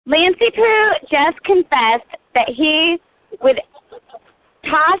Lancey Pooh just confessed that he would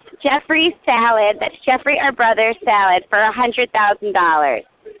toss Jeffrey's salad, that's Jeffrey, our brother's salad, for $100,000.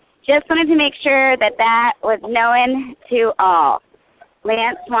 Just wanted to make sure that that was known to all.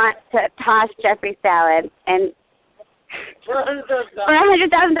 Lance wants to toss Jeffrey's salad and for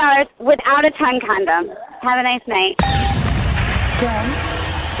 $100,000 without a tongue condom. Have a nice night. 10,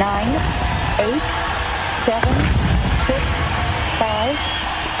 9, 8, 7, 6, 5,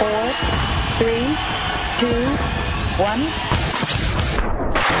 4, 3, 2, 1.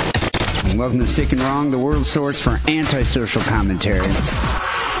 And welcome to Sick and Wrong, the world source for antisocial commentary.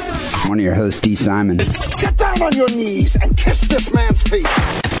 I'm one of your hosts, D. Simon. Get down on your knees and kiss this man's feet.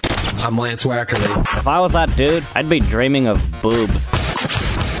 I'm Lance Wackerly. If I was that dude, I'd be dreaming of boobs.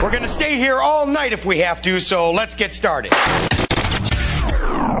 We're going to stay here all night if we have to, so let's get started.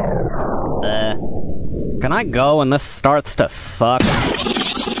 Can I go when this starts to suck?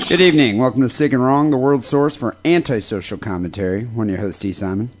 Good evening. Welcome to Sick and Wrong, the world source for antisocial commentary. One of your hosts, D.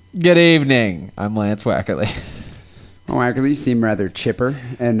 Simon. Good evening. I'm Lance Wackerly. Well, Wackerly, you seem rather chipper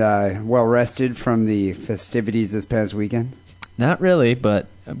and well-rested from the festivities this past weekend. Not really, but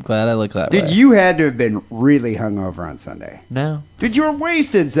I'm glad I look that way. Dude, you had to have been really hungover on Sunday. No. Dude, you were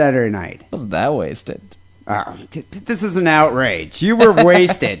wasted Saturday night. I wasn't that wasted. Oh, this is an outrage. You were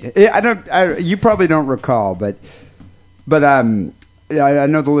wasted. You probably don't recall, but I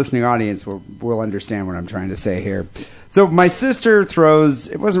know the listening audience will understand what I'm trying to say here. So my sister throws,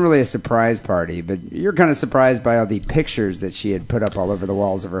 it wasn't really a surprise party, but you're kind of surprised by all the pictures that she had put up all over the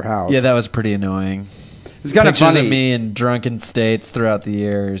walls of her house. Yeah, that was pretty annoying. It's kind of Pictures funny. of me in drunken states throughout the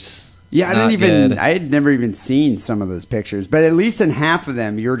years. Yeah, I good. had never even seen some of those pictures, but at least in half of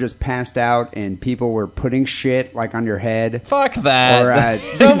them, you were just passed out and people were putting shit like on your head. Fuck that. Or,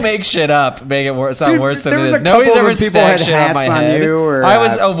 don't make shit up. Make it sound worse than there it was is. a couple Nobody's ever of people had stacked shit on my hats on head. you, or, I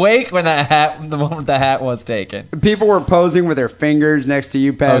was awake when the moment the hat was taken. People were posing with their fingers next to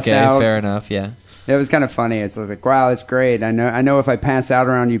you passed out. Okay, fair enough, yeah. It was kind of funny. It's like, wow, it's great. I know if I pass out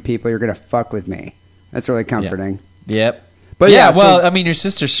around you people, you're going to fuck with me. That's really comforting. Yep. But yeah, yeah, well, I mean, your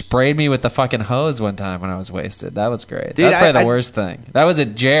sister sprayed me with the fucking hose one time when I was wasted. That was great. Dude, That's probably the worst thing. That was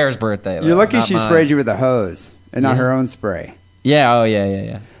at Jer's birthday. You're lucky not she mine. sprayed you with a hose and not her own spray. Yeah, oh,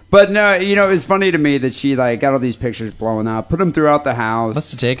 yeah. But no, it was funny to me that she got all these pictures blowing up, put them throughout the house. Must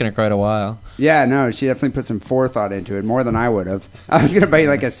have taken her quite a while. Yeah, no, she definitely put some forethought into it, more than I would have. I was going to buy you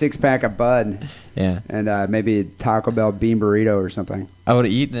like a 6-pack of Bud. Yeah. And maybe a Taco Bell bean burrito or something. I would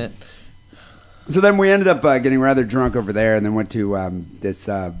have eaten it. So then we ended up getting rather drunk over there and then went to this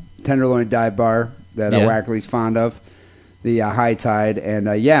Tenderloin dive bar that Wackerly's fond of, the High Tide, and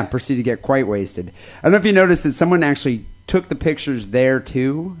proceeded to get quite wasted. I don't know if you noticed that someone actually took the pictures there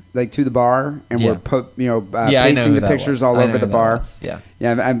too, like to the bar, and were pasting the pictures all over the bar. Yeah,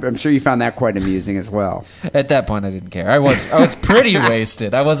 I'm sure you found that quite amusing as well. At that point, I didn't care. I was pretty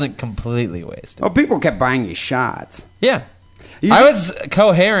wasted. I wasn't completely wasted. Oh, people kept buying you shots. Yeah. I was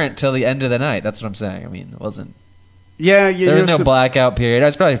coherent till the end of the night. That's what I'm saying. I mean, it wasn't... Yeah, there was no blackout period. I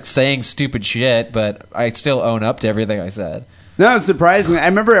was probably saying stupid shit, but I still own up to everything I said. No, it's surprising. I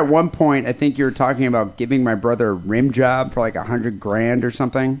remember at one point, I think you were talking about giving my brother a rim job for like $100,000 or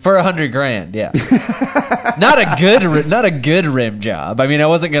something. For $100,000, yeah. Not a good rim job. I mean, I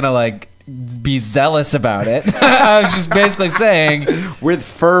wasn't gonna be zealous about it. I was just basically saying, with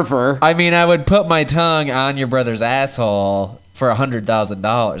fervor. I mean, I would put my tongue on your brother's asshole for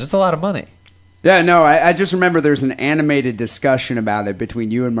 $100,000. It's a lot of money. Yeah, no, I just remember there's an animated discussion about it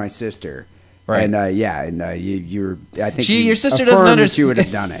between you and my sister. Right. And you're. I think your sister doesn't understand. You would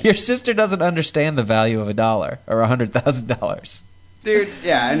have done it. Your sister doesn't understand the value of $1 or $100,000. Dude,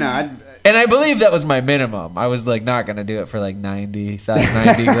 yeah, I know. And I believe that was my minimum. I was not going to do it for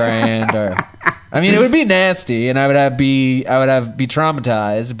 $90,000 or. I mean, it would be nasty, and I would be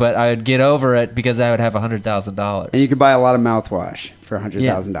traumatized, but I would get over it because I would have $100,000. And you could buy a lot of mouthwash for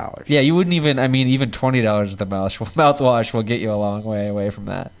 $100,000. Yeah, you wouldn't even. I mean, even $20 with the mouthwash will get you a long way away from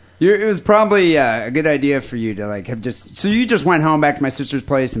that. It was probably a good idea for you to have just. So you just went home back to my sister's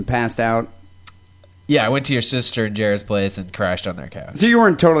place and passed out. Yeah, I went to your sister and Jared's place and crashed on their couch. So you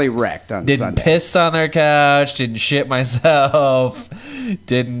weren't totally wrecked on Sunday. Sunday. Piss on their couch. Didn't shit myself.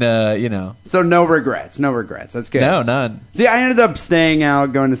 Didn't So no regrets. That's good. No, none. See, I ended up staying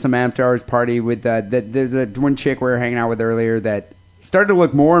out, going to some after hours party with there's a one chick we were hanging out with earlier that started to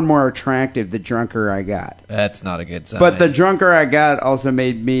look more and more attractive the drunker I got. That's not a good sign. But the drunker I got also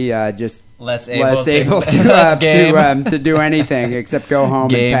made me just less able to do anything except go home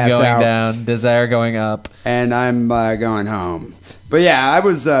game and pass going out. Down, desire going up, and I'm going home. But yeah, I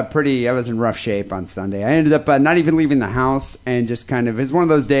was in rough shape on Sunday. I ended up not even leaving the house and just kind of, it's one of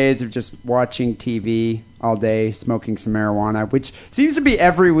those days of just watching TV all day, smoking some marijuana, which seems to be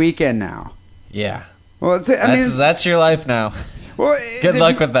every weekend now. Yeah. Well, that's your life now. Well, Good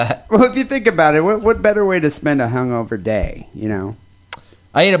luck with that. Well, if you think about it, what better way to spend a hungover day, you know?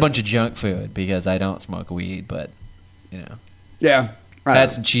 I ate a bunch of junk food because I don't smoke weed, but, you know. Yeah. I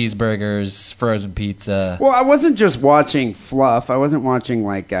had some cheeseburgers, frozen pizza. Well, I wasn't just watching fluff. I wasn't watching,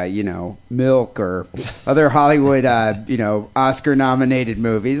 like, Milk or other Hollywood, Oscar-nominated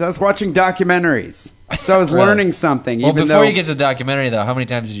movies. I was watching documentaries. So I was learning something. Well, before you get to the documentary, though, how many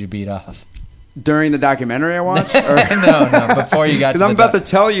times did you beat off? During the documentary I watched? Or? No, before you got to Because I'm about to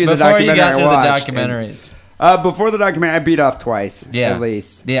tell you the documentary I watched. Before you got to the documentaries. Before the documentary, I beat off twice, at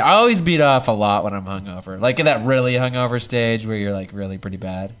least. Yeah, I always beat off a lot when I'm hungover. Like in that really hungover stage where you're like really pretty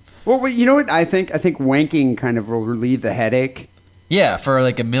bad. Well, you know what I think? I think wanking kind of will relieve the headache. Yeah, for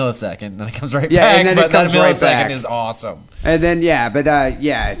like a millisecond, then it comes right back. And then but that millisecond right is awesome. And then,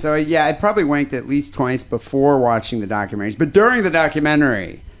 So, I probably wanked at least twice before watching the documentaries. But during the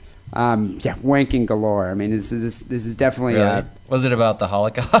documentary, wanking galore. I mean, this is definitely... Really? Was it about the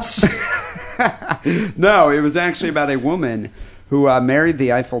Holocaust? No, it was actually about a woman who married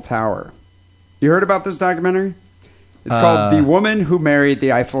the Eiffel Tower. You heard about this documentary? It's called The Woman Who Married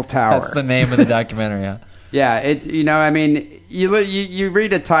the Eiffel Tower. That's the name of the documentary, yeah. Yeah, you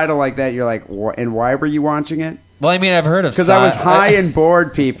read a title like that, you're like, and why were you watching it? Well, I mean, I've heard of... Because I was high and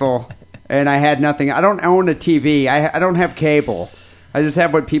bored, people, and I had nothing. I don't own a TV. I don't have cable. I just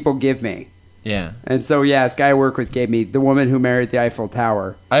have what people give me. Yeah. And so, this guy I work with gave me The Woman Who Married the Eiffel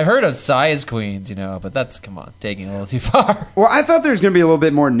Tower. I've heard of size queens, but that's, come on, taking it a little too far. Well, I thought there was going to be a little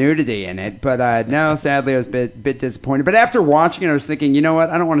bit more nudity in it, but no, sadly, I was a bit disappointed. But after watching it, I was thinking, you know what?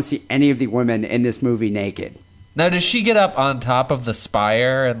 I don't want to see any of the women in this movie naked. Now, does she get up on top of the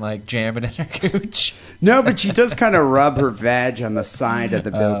spire and, like, jam it in her gooch? No, but she does kind of rub her veg on the side of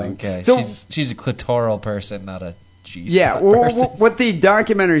the building. Okay. So, she's a clitoral person, not a G-spot person. What the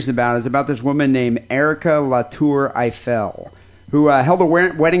documentary is about this woman named Erica Latour Eiffel, who held a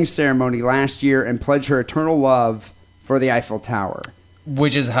wedding ceremony last year and pledged her eternal love for the Eiffel Tower.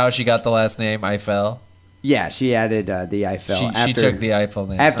 Which is how she got the last name Eiffel? Yeah, she added the Eiffel. She took the Eiffel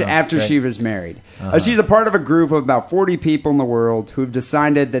name. After she was married. She's a part of a group of about 40 people in the world who've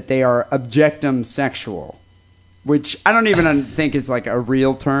decided that they are objectum sexual, which I don't even think is like a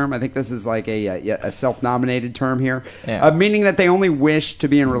real term. I think this is like a self-nominated term here, meaning that they only wish to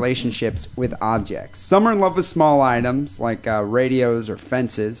be in relationships with objects. Some are in love with small items like radios or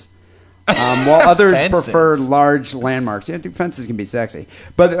fences. While others prefer large landmarks. Yeah, fences can be sexy.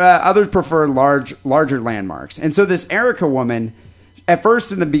 But others prefer larger landmarks. And so this Erica woman, at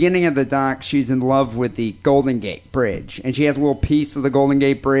first in the beginning of the doc, she's in love with the Golden Gate Bridge. And she has a little piece of the Golden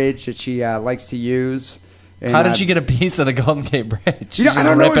Gate Bridge that she likes to use. And, how did she get a piece of the Golden Gate Bridge? I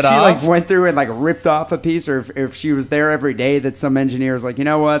don't know if she went through and ripped off a piece, or if she was there every day that some engineer was like, you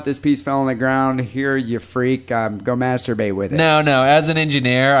know what, this piece fell on the ground. Here, you freak, go masturbate with it. No. As an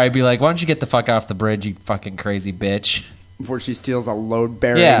engineer, I'd be like, why don't you get the fuck off the bridge, you fucking crazy bitch? Before she steals a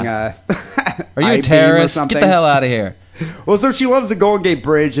load-bearing. Yeah. Are you a terrorist? Get the hell out of here. Well, so she loves the Golden Gate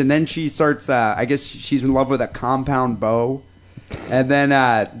Bridge, and then she starts. I guess she's in love with a compound bow. And then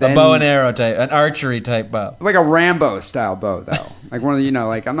a bow and arrow type, an archery type bow, like a Rambo style bow, though. Like one of the,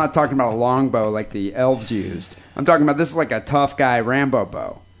 like I'm not talking about a long bow like the elves used. I'm talking about this is like a tough guy Rambo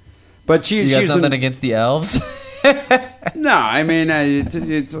bow. But you got something against the elves? No, I mean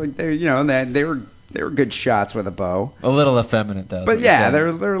it's like they were good shots with a bow. A little effeminate though. But yeah, they're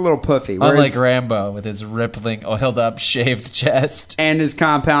a little puffy. Unlike Rambo with his rippling, oiled up, shaved chest and his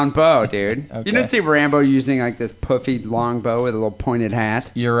compound bow, dude. Okay. You didn't see Rambo using like this puffy long bow with a little pointed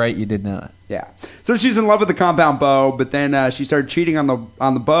hat. You're right, you did not. Yeah. So she's in love with the compound bow, but then she started cheating on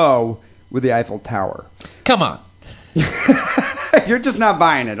the bow with the Eiffel Tower. Come on. You're just not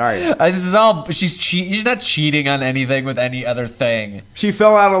buying it, are you? This is all. She's not cheating on anything with any other thing. She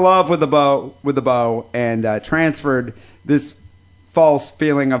fell out of love with the bow, and transferred this false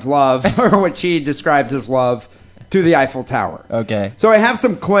feeling of love, or what she describes as love, to the Eiffel Tower. Okay. So I have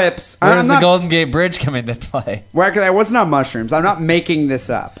some clips. Where does the Golden Gate Bridge come into play? Well, actually, I wasn't on mushrooms. I'm not making this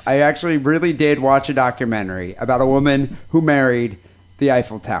up. I actually really did watch a documentary about a woman who married the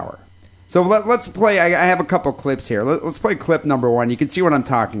Eiffel Tower. So let's play. I have a couple clips here. Let's play clip number 1. You can see what I'm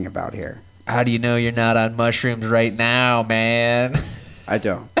talking about here. How do you know you're not on mushrooms right now, man? I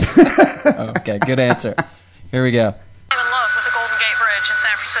don't. Okay, good answer. Here we go. I'm in love with the Golden Gate Bridge in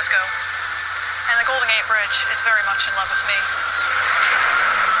San Francisco. And the Golden Gate Bridge is very much in love with me.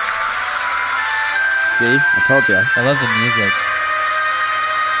 See? I told you. I love the music.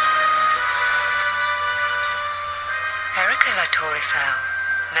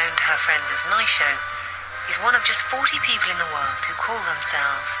 known to her friends as Nisho, is one of just 40 people in the world who call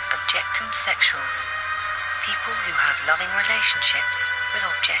themselves objectum sexuals. People who have loving relationships with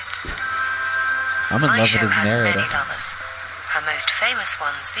objects. I'm in love with Nisho his has narrator. many lovers. Her most famous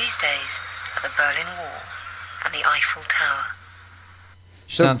ones these days are the Berlin Wall and the Eiffel Tower.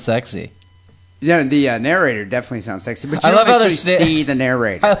 She sounds sexy. Yeah, the narrator definitely sounds sexy, but you I don't love how they're actually see the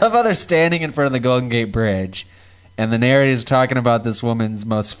narrator. I love how they're standing in front of the Golden Gate Bridge, and the narrator is talking about this woman's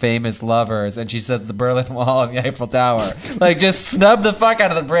most famous lovers, and she says the Berlin Wall and the Eiffel Tower. Like, just snub the fuck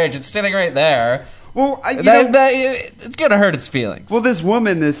out of the bridge. It's sitting right there. Well, it's gonna hurt its feelings. Well, this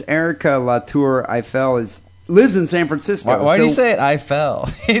woman, this Erica Latour Eiffel, lives in San Francisco. Why do you say it Eiffel?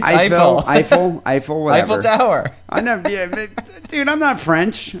 It's Eiffel, whatever. Eiffel Tower. I know, yeah, dude. I'm not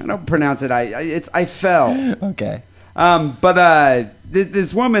French. I don't pronounce it. It's Eiffel. Okay. But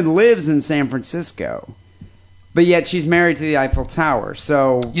this woman lives in San Francisco, but yet she's married to the Eiffel Tower.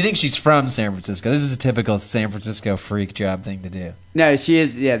 So You think she's from San Francisco? This is a typical San Francisco freak job thing to do. no, she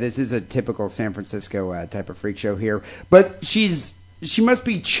is. Yeah, this is a typical San Francisco type of freak show here. But she must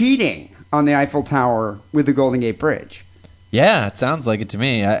be cheating on the Eiffel Tower with the Golden Gate Bridge. Yeah, it sounds like it to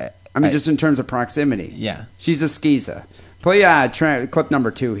me. I mean, just in terms of proximity. Yeah. She's a skeeza. Play clip number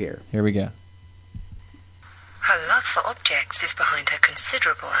 2 here. Here we go. Her love for objects is behind her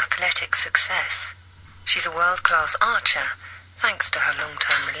considerable athletic success. She's a world-class archer, thanks to her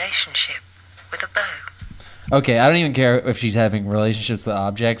long-term relationship with a bow. Okay, I don't even care if she's having relationships with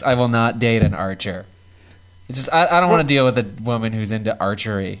objects. I will not date an archer. It's just I don't want to deal with a woman who's into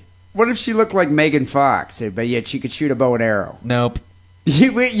archery. What if she looked like Megan Fox, but yet she could shoot a bow and arrow? Nope.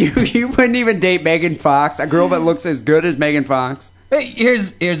 You wouldn't even date Megan Fox, a girl that looks as good as Megan Fox? Hey,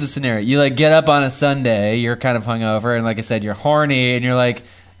 here's a scenario. You like get up on a Sunday, you're kind of hungover, and like I said, you're horny, and you're like,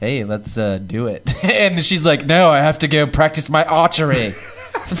 hey, let's do it. And she's like, no, I have to go practice my archery.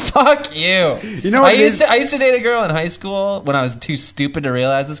 Fuck you. You know what I used to date a girl in high school when I was too stupid to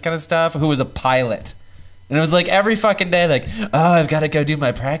realize this kind of stuff, who was a pilot. And it was like every fucking day, like, oh, I've got to go do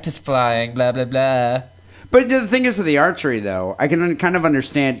my practice flying, blah, blah, blah. But the thing is with the archery, though, I can kind of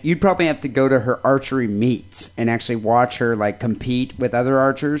understand. You'd probably have to go to her archery meets and actually watch her, like, compete with other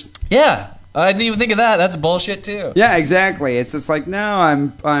archers. Yeah. I didn't even think of that. That's bullshit, too. Yeah, exactly. It's just like, no,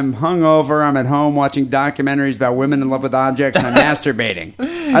 I'm hungover. I'm at home watching documentaries about women in love with objects, and I'm masturbating.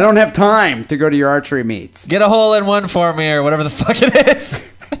 I don't have time to go to your archery meets. Get a hole-in-one for me or whatever the fuck it is.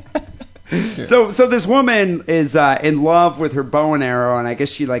 So this woman is in love with her bow and arrow, and I guess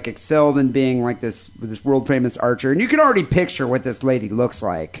she like excelled in being like this world famous archer. And you can already picture what this lady looks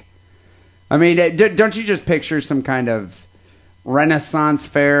like. I mean, don't you just picture some kind of Renaissance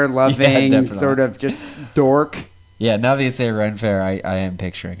fair loving sort of just dork? Yeah, now that you say Ren Fair, I am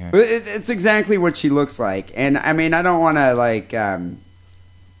picturing her. It's exactly what she looks like. And I mean, I don't want to like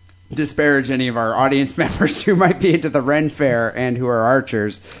disparage any of our audience members who might be into the Ren Fair and who are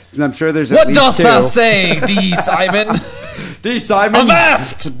archers, because I'm sure there's at least 2. What doth thou say, D. Simon? D. Simon,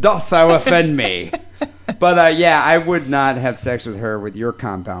 avast! Doth thou offend me? But yeah, I would not have sex with her with your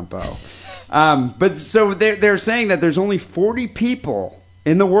compound bow. But so they're saying that there's only 40 people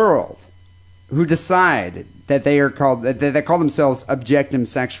in the world who decide that they call themselves objectum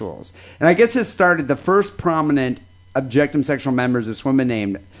sexuals, and I guess it started the first prominent objectum sexual members. This woman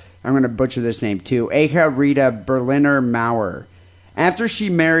named, I'm going to butcher this name too, Eka Rita Berliner Mauer. After she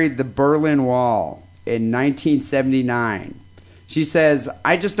married the Berlin Wall in 1979, she says,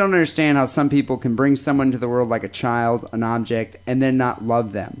 I just don't understand how some people can bring someone to the world like a child, an object, and then not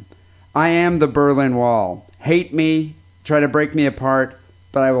love them. I am the Berlin Wall. Hate me, try to break me apart,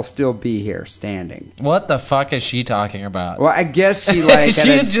 but I will still be here, standing. What the fuck is she talking about? Well, I guess she like...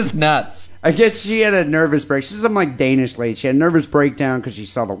 She's just nuts. I guess she had a nervous break. She's some like Danish lady. She had a nervous breakdown because she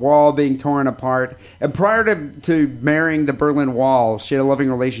saw the wall being torn apart. And prior to marrying the Berlin Wall, she had a loving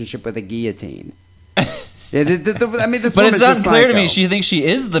relationship with a guillotine. Yeah, I mean, this. But it's unclear to me. She thinks she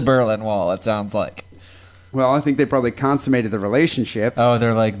is the Berlin Wall. It sounds like. Well, I think they probably consummated the relationship. Oh,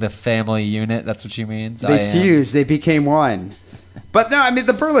 they're like the family unit. That's what she means. They fused. They became one. But no, I mean,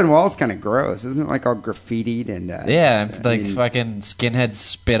 the Berlin Wall is kind of gross. Isn't it like all graffitied and... yeah, fucking skinheads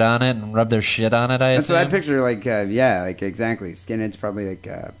spit on it and rub their shit on it, I assume. That's what I picture, like, yeah, like, exactly. Skinheads probably,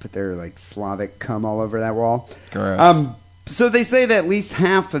 like, put their, like, Slavic cum all over that wall. Gross. So they say that at least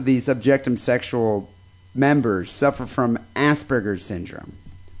half of these objectum sexual members suffer from Asperger's syndrome,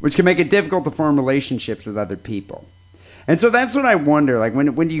 which can make it difficult to form relationships with other people. And so that's what I wonder, like,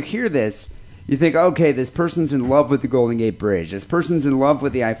 when you hear this... You think, okay, this person's in love with the Golden Gate Bridge. This person's in love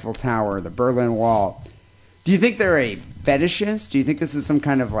with the Eiffel Tower, the Berlin Wall. Do you think they're a fetishist? Do you think this is some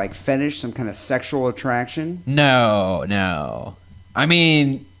kind of like fetish, some kind of sexual attraction? No. I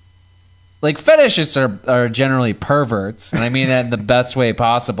mean, like fetishists are generally perverts, and I mean that in the best way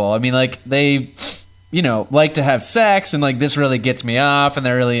possible. I mean, like they, you know, like to have sex, and like this really gets me off, and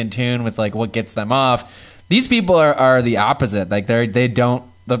they're really in tune with like what gets them off. These people are the opposite. Like they don't.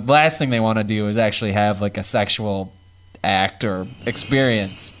 The last thing they want to do is actually have like a sexual act or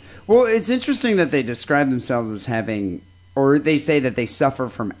experience. Well, it's interesting that they describe themselves as having, or they say that they suffer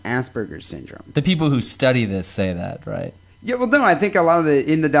from Asperger's syndrome. The people who study this say that, right? Yeah, well, no, I think a lot of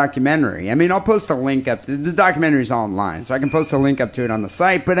in the documentary. I mean, I'll post a link up to the documentary's online, so I can post a link up to it on the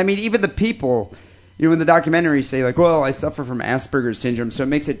site. But I mean, even the people, you know, in the documentary say like, well, I suffer from Asperger's syndrome, so it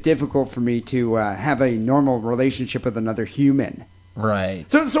makes it difficult for me to have a normal relationship with another human. Right.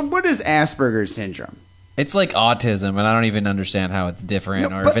 So what is Asperger's syndrome? It's like autism, and I don't even understand how it's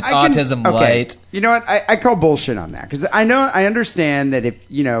different, or if it's autism light. You know what? I call bullshit on that, because I understand that if,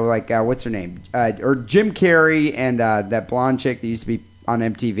 you know, like, what's her name? Or Jim Carrey and that blonde chick that used to be on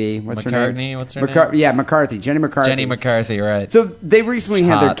MTV. What's her name? What's her name? Yeah, McCarthy. Jenny McCarthy. Jenny McCarthy, right. So they recently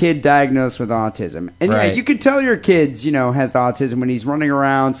had their kid diagnosed with autism. And right. Yeah, you can tell your kid, you know, has autism when he's running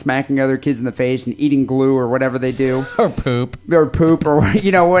around smacking other kids in the face and eating glue or whatever they do. Or poop. Or,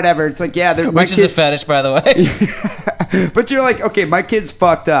 you know, whatever. It's like, yeah. Which is a fetish, by the way. But you're like, okay, my kid's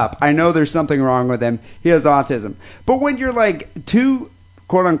fucked up. I know there's something wrong with him. He has autism. But when you're like too,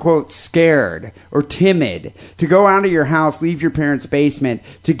 quote unquote, scared or timid to go out of your house, leave your parents' basement,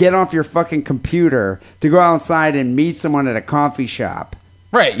 to get off your fucking computer, to go outside and meet someone at a coffee shop.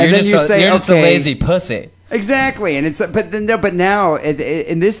 Right. You're just a lazy pussy. Exactly. And it's, but now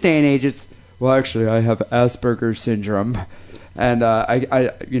in this day and age, it's, well, actually, I have Asperger's syndrome. And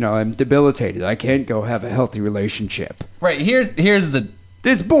I'm debilitated. I can't go have a healthy relationship. Right. Here's the.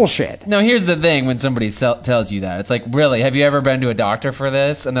 It's bullshit. No, here's the thing. When somebody tells you that, it's like, really, have you ever been to a doctor for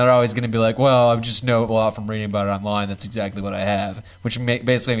this? And they're always going to be like, well, I just know a lot from reading about it online. That's exactly what I have, which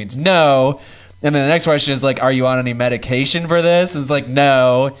basically means no. And then the next question is like, are you on any medication for this? And it's like,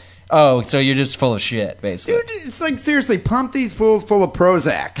 no. Oh, so you're just full of shit, basically. Dude, it's like, seriously, pump these fools full of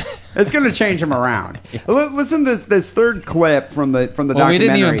Prozac. It's going to change them around. Yeah. Listen to this third clip from the documentary. We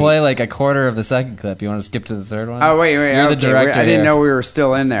didn't even play like a quarter of the second clip. You want to skip to the third one? Oh, wait. You're the director. I didn't know we were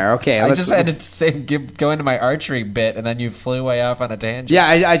still in there. Okay. I just had to say, go into my archery bit, and then you flew way off on a tangent. Yeah,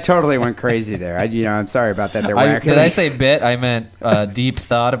 I totally went crazy there. I'm sorry about that. Did I say bit? I meant deep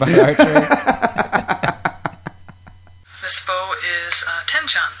thought about archery. This bow is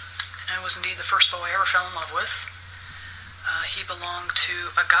Tenchan. And was indeed the first bow I ever fell in love with. He belonged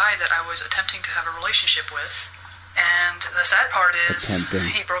to a guy that I was attempting to have a relationship with. And the sad part is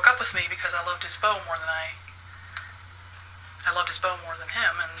he broke up with me because I loved his bow more than I loved his bow more than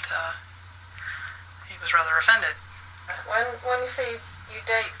him, and he was rather offended. When you say you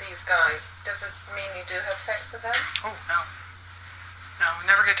date these guys, does it mean you do have sex with them? Oh, no. No, we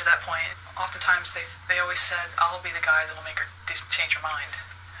never get to that point. Oftentimes they always said, I'll be the guy that will make her change her mind.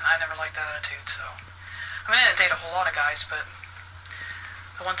 And I never liked that attitude, so... I mean, I didn't date a whole lot of guys, but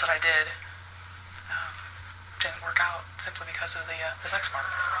the ones that I did didn't work out simply because of the sex part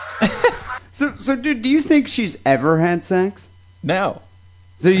of it. So, dude, do you think she's ever had sex? No.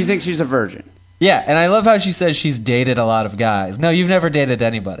 So you think she's a virgin? Yeah, and I love how she says she's dated a lot of guys. No, you've never dated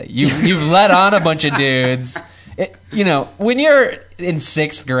anybody. You've let on a bunch of dudes... when you're in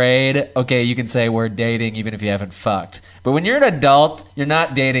 6th grade, okay, you can say we're dating even if you haven't fucked. But when you're an adult, you're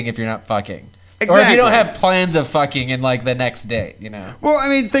not dating if you're not fucking. Exactly. Or if you don't have plans of fucking in, like, the next date, you know? Well, I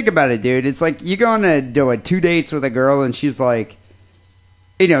mean, think about it, dude. It's like you go on to do 2 dates with a girl, and she's like,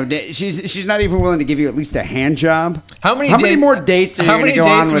 she's not even willing to give you at least a hand job. How many more dates are you going to go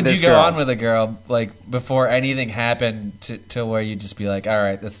on with this girl? How many dates would you go on with a girl, like, before anything happened to where you'd just be like, all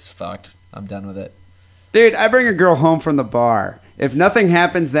right, this is fucked. I'm done with it. Dude, I bring a girl home from the bar. If nothing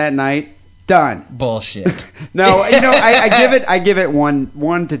happens that night, done. Bullshit. No, I give it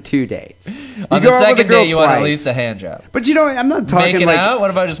 1 to 2 dates. On the second date, you want at least a hand job. But I'm not talking making out. What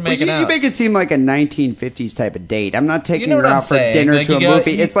about just making out? You make it seem like a 1950s type of date. I'm not taking her out for dinner to a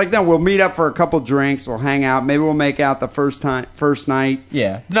movie. It's like, no, we'll meet up for a couple drinks. We'll hang out. Maybe we'll make out the first night.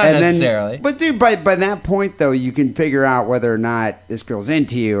 Yeah, not necessarily. But dude, by that point though, you can figure out whether or not this girl's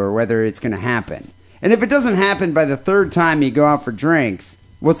into you or whether it's going to happen. And if it doesn't happen by the 3rd time you go out for drinks,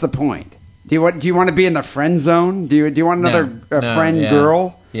 what's the point? Do you want to be in the friend zone? Do you want another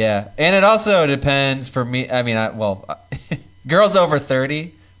girl? Yeah, and it also depends for me. I mean, girls over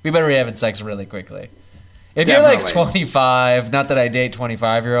 30, we better be having sex really quickly. If you're like 25, not that I date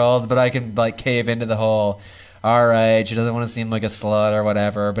 25-year-olds, but I can like cave into the whole. All right, she doesn't want to seem like a slut or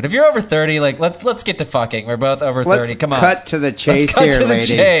whatever. But if you're over 30, like let's get to fucking. We're both over 30. Come on, cut to the chase here,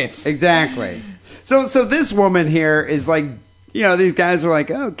 lady. Exactly. So this woman here is like these guys are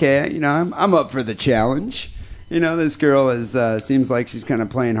like, okay, I'm up for the challenge. This girl seems like she's kind of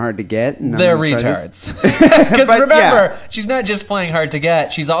playing hard to get. And they're retards. Because remember, she's not just playing hard to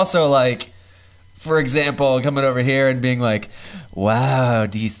get. She's also like, for example, coming over here and being like, wow,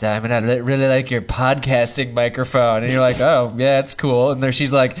 D. Simon, I really like your podcasting microphone. And you're like, oh, yeah, it's cool. And there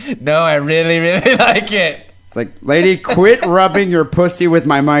she's like, no, I really, really like it. It's like, lady, quit rubbing your pussy with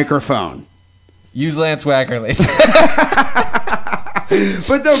my microphone. Use Lance Wackerly.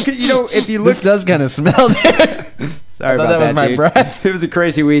 But though, if you look... This does kind of smell there. Sorry about that was my dude. breath. It was a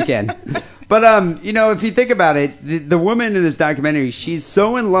crazy weekend. But, if you think about it, the woman in this documentary, she's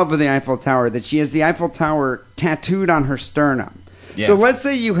so in love with the Eiffel Tower that she has the Eiffel Tower tattooed on her sternum. Yeah. So let's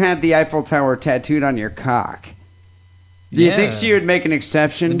say you had the Eiffel Tower tattooed on your cock. Do you think she would make an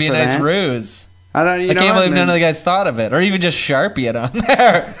exception? It'd be a nice ruse. I can't believe none of the guys thought of it. Or even just Sharpie it on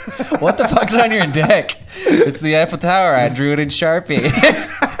there. What the fuck's on your dick? It's the Eiffel Tower. I drew it in Sharpie.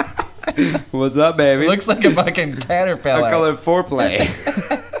 What's up, baby? Looks like a fucking caterpillar. I call it foreplay.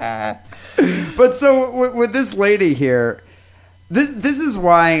 But so with this lady here, this is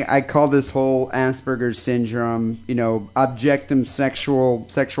why I call this whole Asperger's syndrome, objectum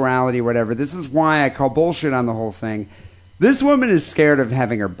sexuality, whatever. This is why I call bullshit on the whole thing. This woman is scared of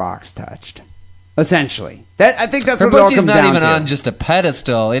having her box touched. Essentially, I think that's what it all comes down to. Her pussy's not even on just a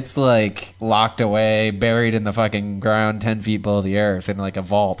pedestal; it's like locked away, buried in the fucking ground, 10 feet below the earth, in like a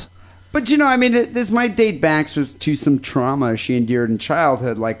vault. But this might date back to some trauma she endured in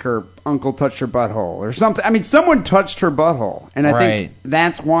childhood, like her uncle touched her butthole or something. I mean, someone touched her butthole, and I think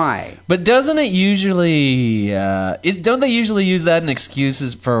that's why. But doesn't it usually? Don't they usually use that in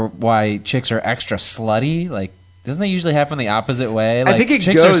excuses for why chicks are extra slutty? Like, doesn't that usually happen the opposite way? Like, I think it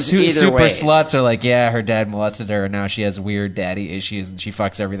chicks goes are either super ways. sluts are like, yeah, her dad molested her, and now she has weird daddy issues, and she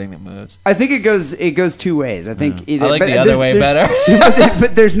fucks everything that moves. I think it goes two ways. I think either. I like the other way better.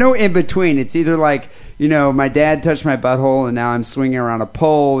 But there's no in between. It's either like, my dad touched my butthole, and now I'm swinging around a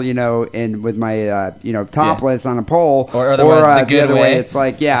pole, and with my topless on a pole, or otherwise the other way. It's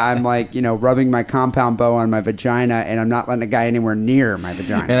like, I'm like rubbing my compound bow on my vagina, and I'm not letting a guy anywhere near my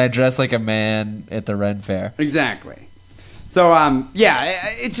vagina. And I dress like a man at the Ren Fair. Exactly. So,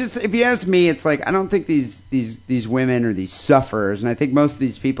 it's just, if you ask me, it's like, I don't think these women are these sufferers, and I think most of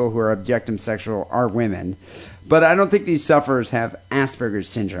these people who are objectum sexual are women, but I don't think these sufferers have Asperger's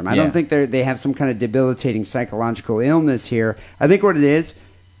syndrome. I don't think they have some kind of debilitating psychological illness here. I think what it is,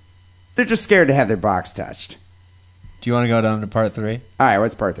 they're just scared to have their box touched. Do you want to go down to part 3? All right,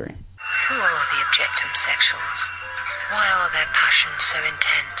 what's part 3? Who are the objectum sexuals? Why are their passions so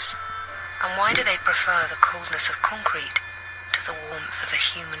intense? And why do they prefer the coldness of concrete to the warmth of a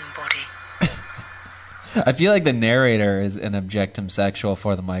human body? I feel like the narrator is an objectum sexual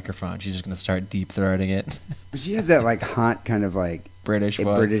for the microphone. She's just going to start deep-throating it. She has that like hot kind of like British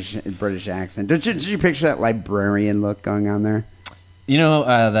accent. Did you picture that librarian look going on there?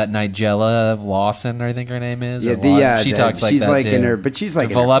 That Nigella Lawson, I think her name is. Yeah, she talks like she's that like too. in her, but she's like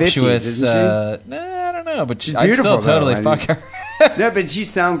in voluptuous. her 50s, isn't she? I don't know, but she's I'd beautiful, still totally fuck her. No, but she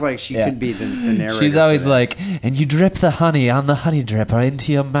sounds like she could be the narrator. She's always like, and you drip the honey on the honey dripper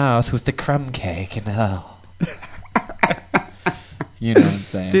into your mouth with the crumb cake, and you know what I'm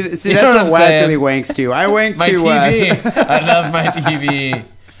saying. See that's what Wackerly wanks to. I wank my to TV. I love my TV.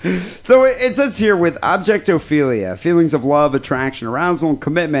 So it says here, with objectophilia, feelings of love, attraction, arousal, and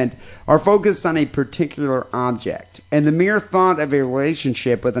commitment are focused on a particular object, and the mere thought of a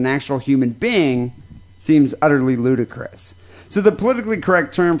relationship with an actual human being seems utterly ludicrous. So the politically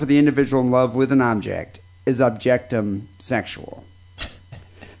correct term for the individual in love with an object is objectum sexual.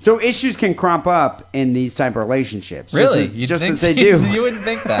 So issues can crop up in these type of relationships. Really? Just as they do. You wouldn't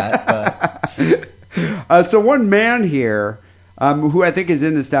think that. But. So one man here, who I think is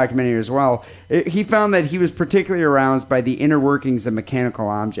in this documentary as well, he found that he was particularly aroused by the inner workings of mechanical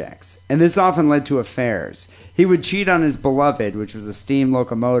objects. And this often led to affairs. He would cheat on his beloved, which was a steam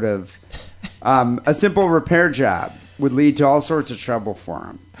locomotive. A simple repair job would lead to all sorts of trouble for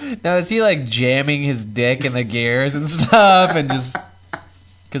him. Now, is he like jamming his dick in the gears and stuff, and just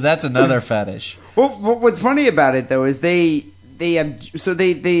because that's another fetish? Well, what's funny about it though is they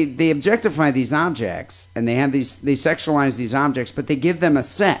objectify these objects, and they sexualize these objects, but they give them a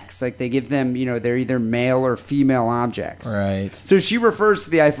sex, like they give them, they're either male or female objects. Right. So she refers to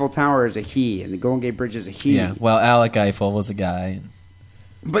the Eiffel Tower as a he, and the Golden Gate Bridge as a he. Yeah. Well, Alec Eiffel was a guy.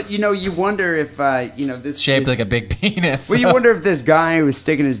 But you wonder if this shaped like a big penis. Well, you wonder if this guy who was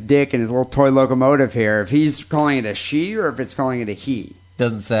sticking his dick in his little toy locomotive here, if he's calling it a she or if it's calling it a he.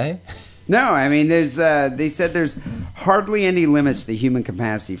 Doesn't say. No, I mean, there's. They said there's hardly any limits to the human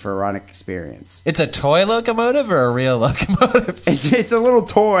capacity for erotic experience. It's a toy locomotive or a real locomotive? It's a little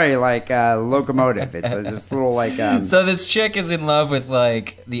toy like locomotive. It's this little like. So this chick is in love with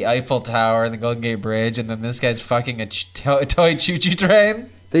like the Eiffel Tower and the Golden Gate Bridge, and then this guy's fucking a toy choo-choo train.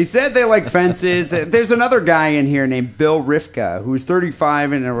 They said they like fences. There's another guy in here named Bill Rifka who's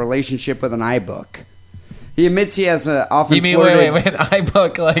 35 in a relationship with an iBook. He admits he has often. You mean wait, an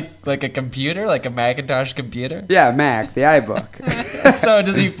iBook like a computer, like a Macintosh computer? Yeah, Mac, the iBook. So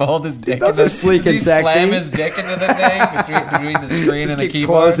does he fold his dick? Those are sleek and sexy. Does he slam his dick into the thing between the screen and the keyboard?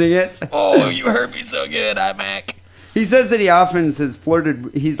 Closing it. Oh, you hurt me so good, iMac. He says that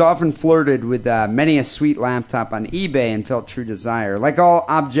he's often flirted with many a sweet laptop on eBay and felt true desire. Like all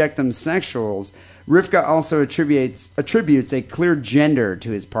objectum sexuals, Rifka also attributes a clear gender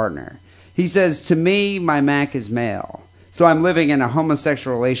to his partner. He says, "To me, my Mac is male, so I'm living in a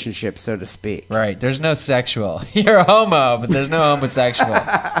homosexual relationship, so to speak." Right. There's no sexual. You're a homo, but there's no homosexual.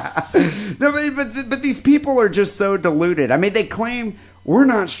 No, but these people are just so deluded. I mean, they claim we're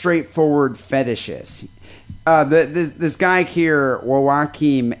not straightforward fetishists. This guy here,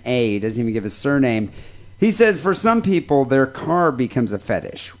 Joachim A., doesn't even give his surname. He says for some people, their car becomes a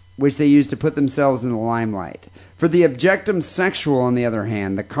fetish, which they use to put themselves in the limelight. For the objectum sexual, on the other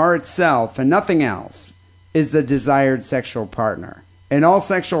hand, the car itself and nothing else is the desired sexual partner. And all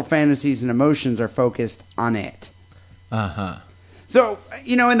sexual fantasies and emotions are focused on it. Uh-huh. So,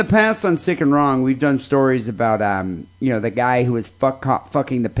 in the past on Sick and Wrong, we've done stories about, the guy who was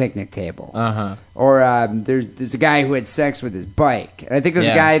fucking the picnic table. Uh-huh. Or there's a guy who had sex with his bike. And I think there's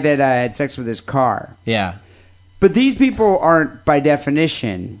a guy that had sex with his car. Yeah. But these people aren't, by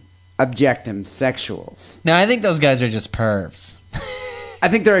definition, objectum sexuals. No, I think those guys are just pervs. I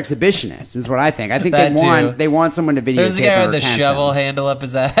think they're exhibitionists, is what I think. I think That they want someone to videotape There's a guy with the attention. shovel handle up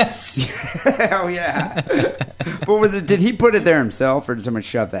his ass. Hell yeah. But was it? Did he put it there himself, or did someone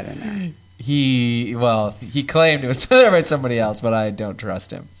shove that in there? He claimed it was there by somebody else, but I don't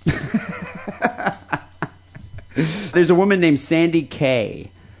trust him. There's a woman named Sandy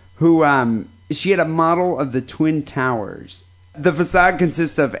Kay who she had a model of the Twin Towers. The facade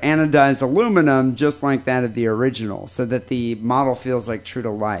consists of anodized aluminum, just like that of the original, so that the model feels like true to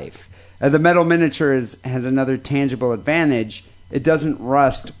life. The metal miniature has another tangible advantage. It doesn't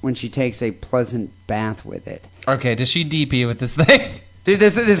rust when she takes a pleasant bath with it. Okay, does she DP with this thing? Dude,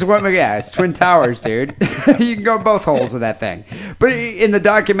 this is what, yeah, it's Twin Towers, dude. You can go both holes with that thing. But in the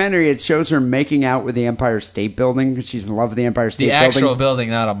documentary, it shows her making out with the Empire State Building because she's in love with the Empire State Building. The actual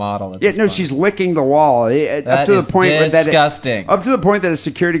building, not a model. Yeah, no, she's licking the wall. That is disgusting. Up to the point that a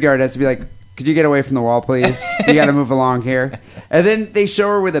security guard has to be like, "Could you get away from the wall, please? You got to move along here." And then they show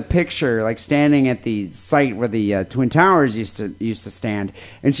her with a picture, like standing at the site where the Twin Towers used to stand,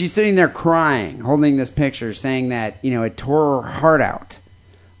 and she's sitting there crying, holding this picture, saying that it tore her heart out.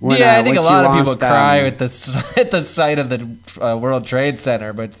 I think a lot of people cry at the sight of the World Trade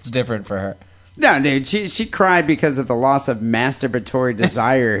Center, but it's different for her. No, dude, she cried because of the loss of masturbatory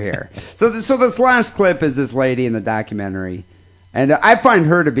desire here. So this last clip is this lady in the documentary, and I find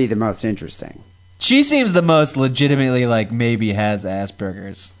her to be the most interesting. She seems the most legitimately maybe has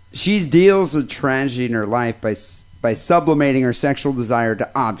Asperger's. She deals with tragedy in her life by sublimating her sexual desire to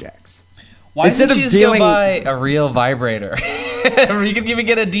objects. Why didn't she just go buy a real vibrator? You can even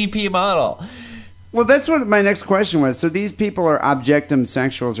get a DP model. Well, that's what my next question was. So these people are objectum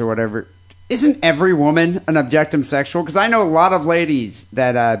sexuals or whatever. Isn't every woman an objectum sexual? Because I know a lot of ladies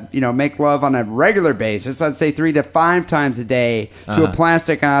that make love on a regular basis. I'd say 3 to 5 times a day to a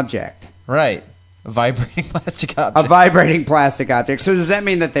plastic object. Right. A vibrating plastic object. A vibrating plastic object. So does that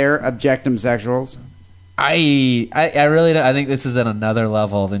mean that they're objectum sexuals? I really don't. I think this is at another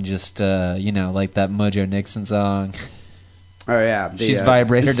level than just like that Mojo Nixon song. Oh yeah, she's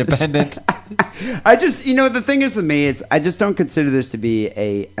vibrator dependent. I just the thing is with me is I just don't consider this to be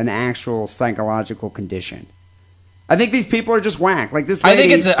an actual psychological condition. I think these people are just whack. Like this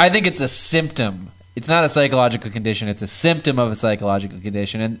lady, I think it's a symptom. It's not a psychological condition. It's a symptom of a psychological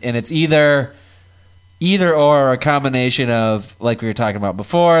condition, and it's either or a combination of, like we were talking about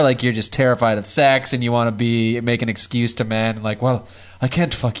before, like you're just terrified of sex and you want to make an excuse to men, like, well, I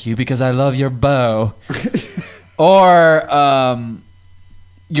can't fuck you because I love your bow. Or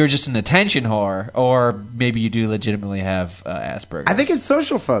you're just an attention whore, or maybe you do legitimately have Asperger's. I think it's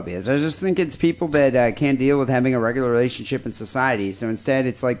social phobias. I just think it's people that can't deal with having a regular relationship in society. So instead,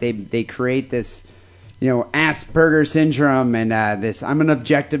 it's like they create this, Asperger syndrome and this, I'm an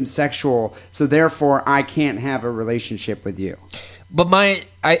objectum sexual, so therefore I can't have a relationship with you. But I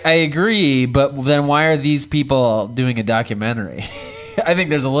agree, but then why are these people doing a documentary? I think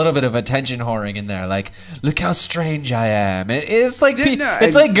there's a little bit of attention whoring in there. Like, look how strange I am. It's like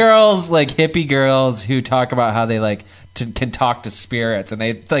it's like girls, like hippie girls, who talk about how they like can talk to spirits, and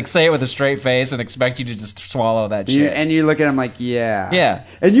they like say it with a straight face and expect you to just swallow that shit. And you look at them like, yeah.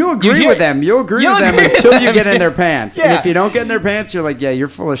 And you'll agree with them. You'll agree with them until you get in their pants. Yeah. And if you don't get in their pants, you're like, yeah, you're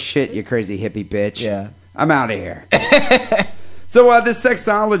full of shit, you crazy hippie bitch. Yeah. I'm out of here. So this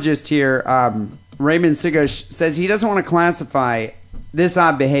sexologist here, Raymond Sigosh, says he doesn't want to classify this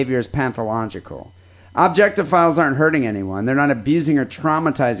odd behavior as pathological. Objectophiles aren't hurting anyone. They're not abusing or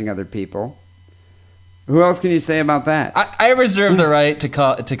traumatizing other people. Who else can you say about that? I reserve the right to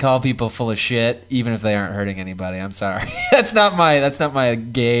call people full of shit, even if they aren't hurting anybody. I'm sorry. That's not my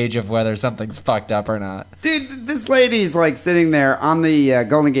gauge of whether something's fucked up or not. Dude, this lady's like sitting there on the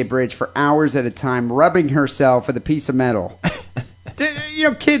Golden Gate Bridge for hours at a time, rubbing herself with a piece of metal. You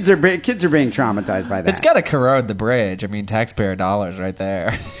know, kids are being traumatized by that. It's got to corrode the bridge. I mean, taxpayer dollars right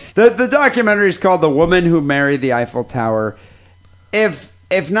there. The documentary is called "The Woman Who Married the Eiffel Tower." If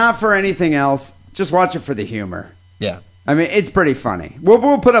not for anything else, just watch it for the humor. Yeah. I mean, it's pretty funny.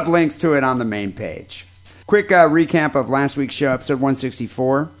 We'll put up links to it on the main page. Quick recap of last week's show, episode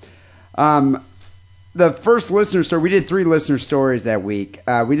 164. The first listener story, we did 3 listener stories that week.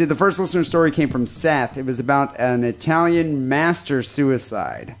 The first listener story came from Seth. It was about an Italian master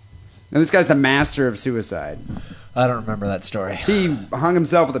suicide. Now, this guy's the master of suicide. I don't remember that story. He hung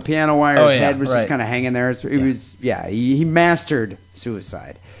himself with a piano wire. His head was just kind of hanging there. He mastered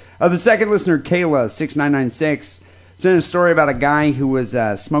suicide. The second listener, Kayla, 6996, sent a story about a guy who was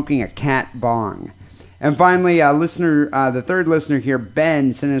smoking a cat bong. And finally, the third listener here,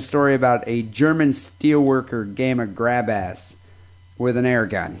 Ben, sent a story about a German steelworker game of grab ass with an air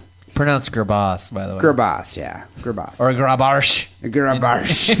gun. Pronounced Grabas, by the way. Grabas, yeah. Grabas. Or Grabarsch.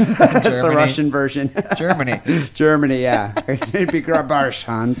 Grabarsch. That's the Russian version. Germany, yeah. It'd be Grabarsch,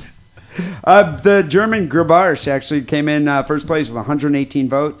 Hans. The German Grabarsch actually came in first place with 118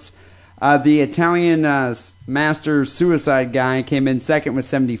 votes. The Italian master suicide guy came in second with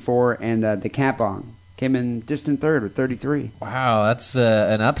 74, and the cat bong came in distant third with 33. Wow, that's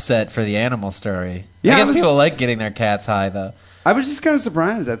an upset for the animal story. Yeah, I guess people like getting their cats high, though. I was just kind of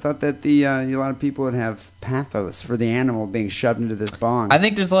surprised. I thought that a lot of people would have pathos for the animal being shoved into this bong. I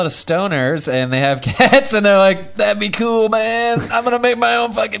think there's a lot of stoners, and they have cats, and they're like, that'd be cool, man. I'm going to make my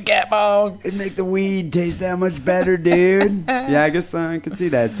own fucking cat bong. It'd make the weed taste that much better, dude. Yeah, I guess I could see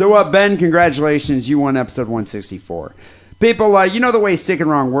that. So, Ben, congratulations. You won episode 164. People, you know the way Sick and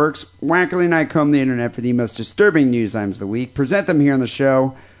Wrong works. Wackerly and I comb the internet for the most disturbing news items of the week. Present them here on the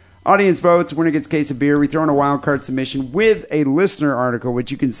show. Audience votes. Winner gets a case of beer. We throw in a wild card submission with a listener article, which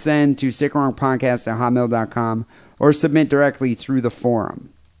you can send to sickandwrongpodcast@hotmail.com or submit directly through the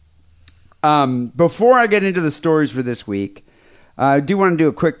forum. Before I get into the stories for this week, I do want to do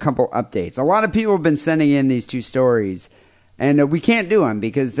a quick couple updates. A lot of people have been sending in these 2 stories, and we can't do them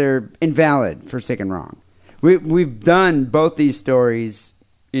because they're invalid for Sick and Wrong. We've done both these stories,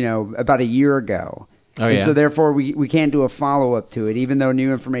 about a year ago. Oh, yeah. And so therefore we can't do a follow-up to it. Even though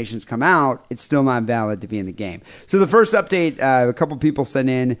new information's come out, it's still not valid to be in the game. So the first update a couple people sent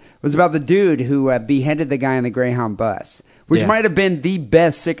in was about the dude who beheaded the guy on the Greyhound bus, which might have been the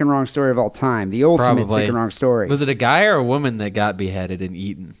best Sick and Wrong story of all time, the ultimate Sick and Wrong story. Was it a guy or a woman that got beheaded and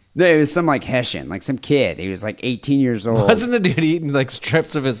eaten? No, it was some Hessian, some kid. He was 18 years old. Wasn't the dude eating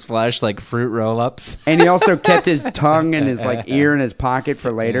strips of his flesh like fruit roll-ups? And he also kept his tongue and his ear in his pocket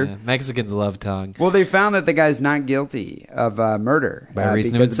for later. Yeah, Mexicans love tongue. Well, they found that the guy's not guilty of murder by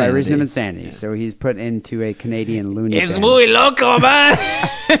reason of insanity. Yeah. So he's put into a Canadian loony bin. It's muy loco, man.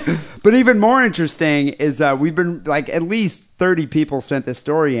 But even more interesting is we've been at least 30 people sent this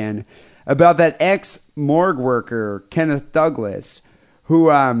story in about that ex-morgue worker, Kenneth Douglas, who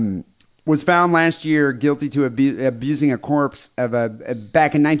was found last year guilty to abusing a corpse of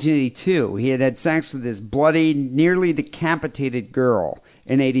back in 1982. He had sex with this bloody, nearly decapitated girl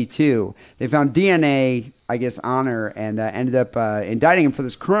in 82. They found DNA, I guess, on her, and ended up indicting him for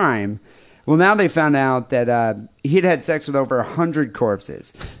this crime. Well, now they found out that he'd had sex with over 100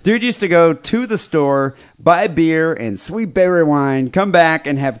 corpses. Dude used to go to the store, buy beer and sweet berry wine, come back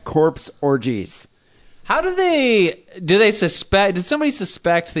and have corpse orgies. How do they suspect? Did somebody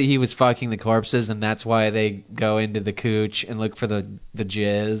suspect that he was fucking the corpses, and that's why they go into the cooch and look for the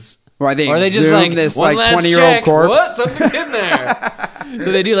jizz? Or are they just this 20-year-old corpse? What? Something's in there.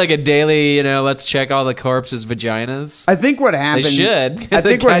 Do they do like a daily, let's check all the corpses' vaginas? I think what happened. They should. I think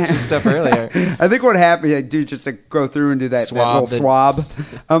they catch this stuff earlier. I think what happened, dude, just to go through and do that little swab.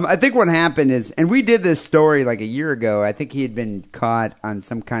 I think what happened is, and we did this story like a year ago. I think he had been caught on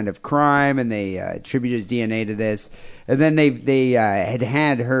some kind of crime, and they attributed his DNA to this. And then they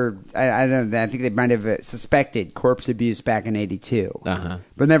had her. I don't know. I think they might have suspected corpse abuse back in '82,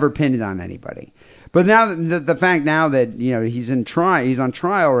 but never pinned it on anybody. But now the fact now that he's on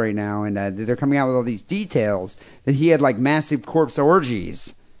trial right now, and they're coming out with all these details that he had like massive corpse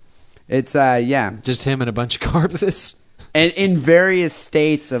orgies. It's just him and a bunch of corpses, and in various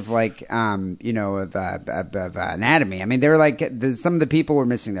states of like of anatomy. I mean, they were like some of the people were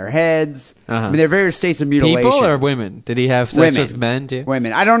missing their heads. I mean, there are various states of mutilation. People or women? Did he have sex with men too?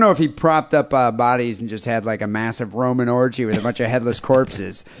 Women. I don't know if he propped up bodies and just had like a massive Roman orgy with a bunch of headless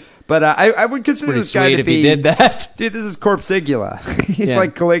corpses. But I would consider this guy to be... he did that. Dude, this is Corpsigula. He's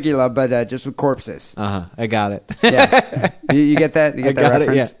like Caligula, but just with corpses. I got it. Yeah. You get that? You get that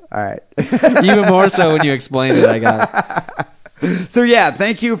reference? Yeah. All right. Even more so when you explained it, I got it. So, yeah,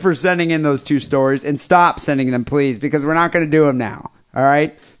 thank you for sending in those 2 stories. And stop sending them, please, because we're not going to do them now. All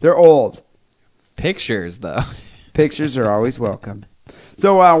right? They're old. Pictures, though. Pictures are always welcome.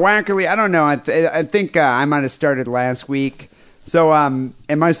 So, Wackerly, I don't know. I think I might have started last week. So, and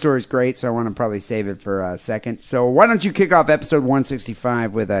my story's great, so I want to probably save it for a second. So, why don't you kick off episode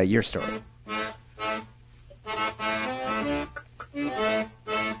 165 with your story?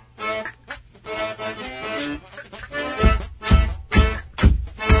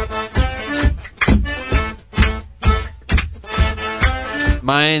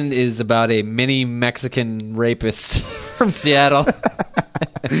 Mine is about a mini Mexican rapist from Seattle.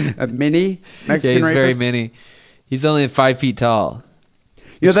 A mini Mexican rapist? He's very mini. He's only 5 feet tall.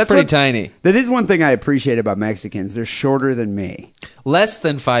 That's pretty tiny. That is one thing I appreciate about Mexicans. They're shorter than me. Less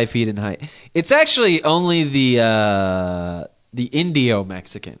than 5 feet in height. It's actually only the Indio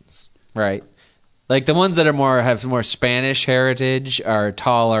Mexicans, right? Like the ones that have more Spanish heritage are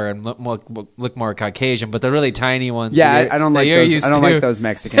taller and look more Caucasian, but the really tiny ones. Yeah, I don't like those. I don't like those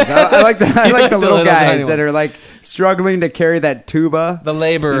Mexicans. I like the little guys that are like struggling to carry that tuba. The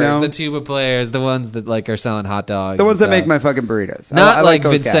laborers, the tuba players, the ones that like are selling hot dogs. The ones that make my fucking burritos. Not I like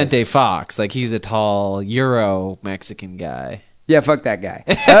those Vicente guys. Fox. Like he's a tall Euro Mexican guy. Yeah, fuck that guy.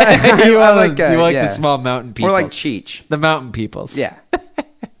 You like the small mountain people. Or like Cheech. The mountain peoples. Yeah.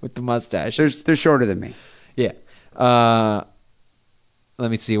 With the mustache. They're shorter than me. Yeah.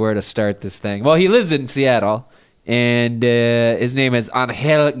 Let me see where to start this thing. Well, he lives in Seattle, and his name is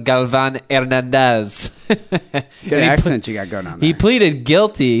Angel Galvan Hernandez. Good accent you got going on there. He pled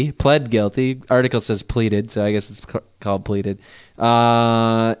guilty. Article says pleaded, so I guess it's called pleaded,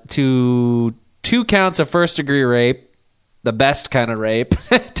 to 2 counts of first-degree rape, the best kind of rape,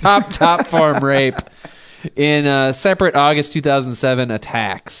 top form rape, in separate August 2007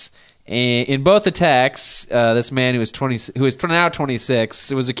 attacks. In both attacks, this man who is now 26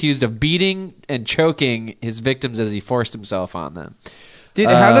 was accused of beating and choking his victims as he forced himself on them. Dude,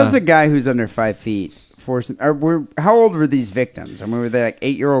 how does a guy who's under 5 feet force him? How old were these victims? I mean, were they like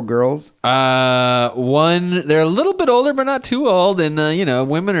 8-year-old girls? They're a little bit older, but not too old. And,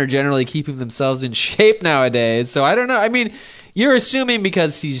 women are generally keeping themselves in shape nowadays. So I don't know. I mean, you're assuming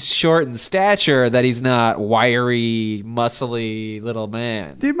because he's short in stature that he's not wiry, muscly little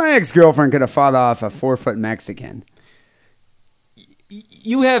man. Dude, my ex-girlfriend could have fought off a 4-foot Mexican.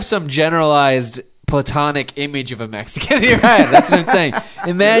 You have some generalized platonic image of a Mexican in your head. That's what I'm saying.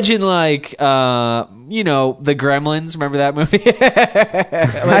 Imagine like, the Gremlins. Remember that movie?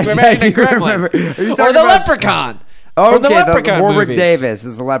 Imagine the Gremlin. Or the Leprechaun. Oh, okay, the Leprechaun Warwick movies. Davis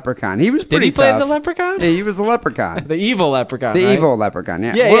is the Leprechaun. He was pretty Did he play tough. the Leprechaun? Yeah, he was the Leprechaun. The evil Leprechaun, The right? evil Leprechaun,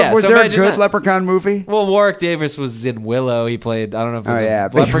 yeah. Yeah. Was So there a imagine good that. Leprechaun movie? Well, Warwick Davis was in Willow. He played, I don't know if it was a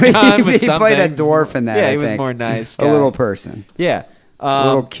But Leprechaun, but he played a dwarf in that, Yeah, I he was think. more nice A guy. little person. Yeah. A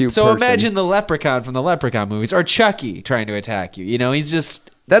little cute so person. imagine the Leprechaun from the Leprechaun movies, or Chucky trying to attack you. He's just...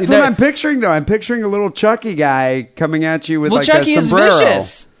 That's what I'm picturing, though. I'm picturing a little Chucky guy coming at you with Chucky a sombrero. is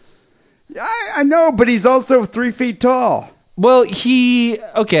vicious. I know, but he's also 3 feet tall. Well,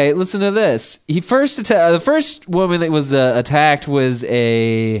 okay, listen to this. The first woman that was attacked was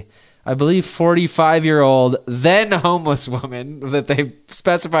I believe, 45-year-old then homeless woman. That they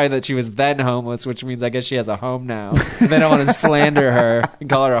specified that she was then homeless, which means I guess she has a home now. They don't want to slander her and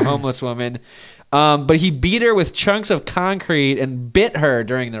call her a homeless woman. But he beat her with chunks of concrete and bit her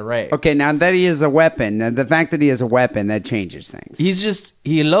during the rape. Okay, now that he has a weapon, the fact that he has a weapon, that changes things. He's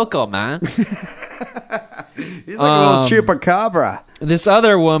loco, man. He's like a little chupacabra. This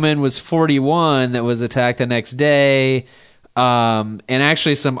other woman was 41 that was attacked the next day. And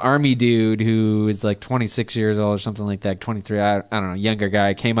actually some army dude who is like 26 years old or something like that, 23, I don't know, younger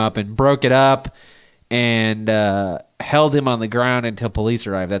guy, came up and broke it up and held him on the ground until police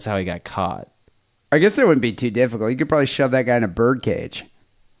arrived. That's how he got caught. I guess it wouldn't be too difficult. You could probably shove that guy in a bird cage.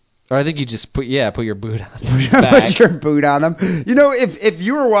 Or I think you just put your boot on his back. Put your boot on him. You know, if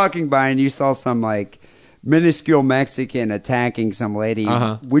you were walking by and you saw some like minuscule Mexican attacking some lady,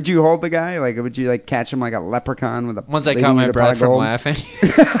 would you hold the guy? Like, would you like catch him like a leprechaun with a? Once I caught my breath from laughing.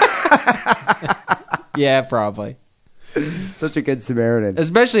 Yeah, probably. Such a good Samaritan.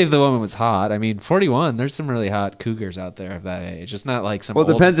 Especially if the woman was hot. I mean, 41. There's some really hot cougars out there of that age. It's not like some. Well,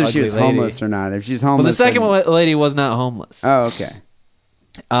 it depends if she was lady. homeless or not. If she's homeless, well, the second lady was not homeless. Oh, okay.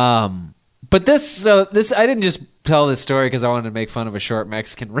 But this I didn't just tell this story because I wanted to make fun of a short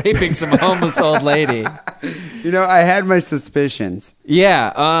Mexican raping some homeless old lady. You know, I had my suspicions.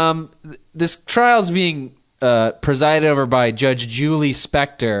 Yeah. This trial's being presided over by Judge Julie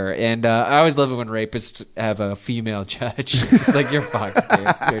Spector, and I always love it when rapists have a female judge. It's just like, you're fucked,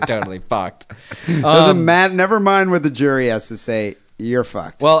 dude. You're totally fucked. Doesn't matter. Never mind what the jury has to say. You're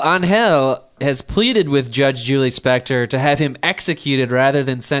fucked. Well, Angel has pleaded with Judge Julie Spector to have him executed rather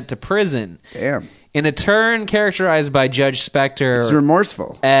than sent to prison. Damn. In a turn characterized by Judge Spector it's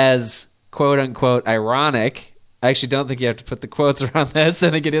remorseful as quote-unquote ironic. I actually don't think you have to put the quotes around this.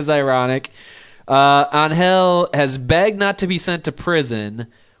 I think it is ironic. Angel has begged not to be sent to prison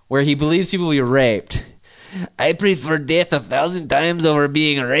where he believes he will be raped. I prefer death 1,000 times over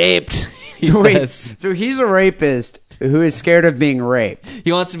being raped, he says. So he's a rapist who is scared of being raped.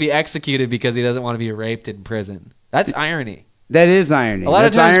 He wants to be executed because he doesn't want to be raped in prison. That's irony. That is irony. A lot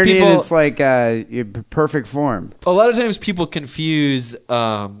of times irony, people, and it's like perfect form. A lot of times people confuse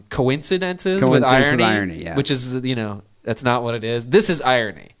coincidences with irony, yeah. Which is, that's not what it is. This is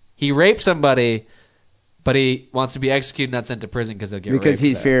irony. He raped somebody, but he wants to be executed, not sent to prison because he'll get raped. Because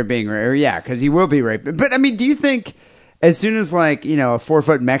he's fear of being raped. Yeah, because he will be raped. But, I mean, do you think as soon as, like, a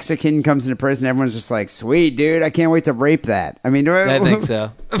 4-foot Mexican comes into prison, everyone's just like, sweet, dude, I can't wait to rape that. I mean, I think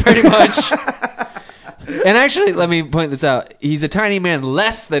so. Pretty much. And actually, let me point this out. He's a tiny man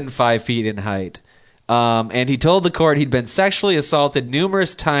less than 5 feet in height. And he told the court he'd been sexually assaulted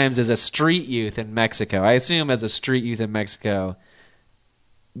numerous times as a street youth in Mexico. I assume as a street youth in Mexico,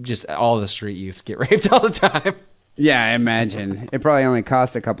 just all the street youths get raped all the time. Yeah, I imagine. It probably only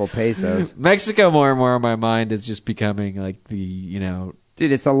cost a couple pesos. Mexico, more and more in my mind, is just becoming like the,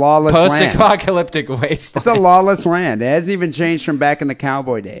 Dude, it's a lawless land. Post-apocalyptic wasteland. It's a lawless land. It hasn't even changed from back in the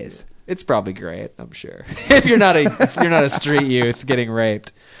cowboy days. It's probably great, I'm sure. if you're not a street youth getting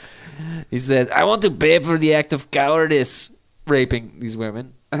raped. He said, I want to pay for the act of cowardice raping these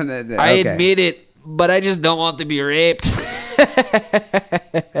women. Okay. I admit it, but I just don't want to be raped.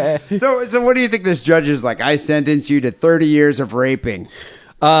 So what do you think this judge is like? I sentence you to 30 years of raping.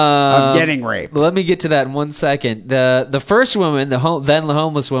 Of getting raped. Let me get to that in 1 second. The first woman, then the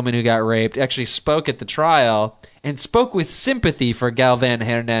homeless woman who got raped, actually spoke at the trial and spoke with sympathy for Galvan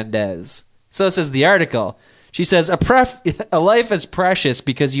Hernandez. So says the article. She says, a life is precious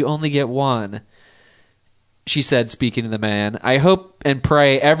because you only get one. She said, speaking to the man, I hope and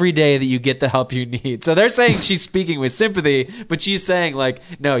pray every day that you get the help you need. So they're saying she's speaking with sympathy, but she's saying, like,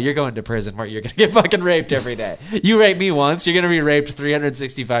 no, you're going to prison where you're going to get fucking raped every day. You rape me once, you're going to be raped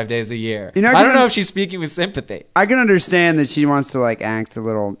 365 days a year. I don't know if she's speaking with sympathy. I can understand that she wants to, like, act a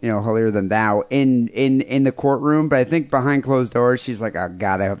little, holier than thou in the courtroom, but I think behind closed doors, she's like, oh,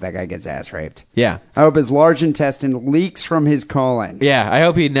 God, I hope that guy gets ass raped. Yeah. I hope his large intestine leaks from his colon. Yeah, I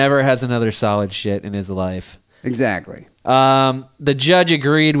hope he never has another solid shit in his life. Exactly. The judge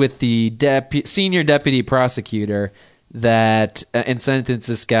agreed with the senior deputy prosecutor that and sentenced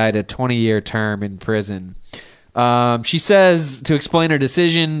this guy to a 20-year term in prison. She says to explain her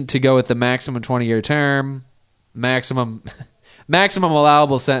decision to go with the maximum 20-year term, maximum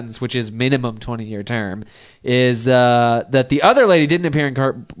allowable sentence, which is minimum 20-year term, is that the other lady didn't appear in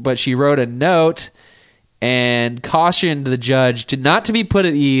court, but she wrote a note and cautioned the judge to not to be put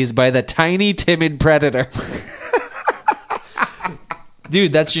at ease by the tiny, timid predator.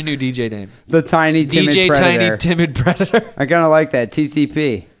 Dude, that's your new DJ name. The Tiny Timid DJ Predator. Tiny Timid Predator. I kind of like that.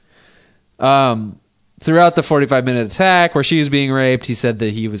 TCP. Throughout the 45-minute attack where she was being raped, he said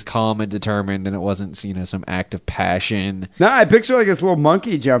that he was calm and determined and it wasn't, some act of passion. No, I picture like this little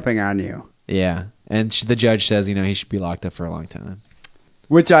monkey jumping on you. Yeah. And the judge says, he should be locked up for a long time.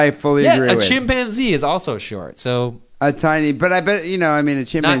 Which I fully agree with. A chimpanzee is also short, so... A tiny... But I bet, a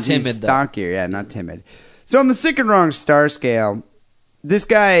chimpanzee is stockier. Yeah, not timid. So on the sick and wrong star scale... This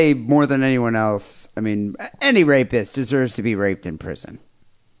guy, more than anyone else, any rapist deserves to be raped in prison.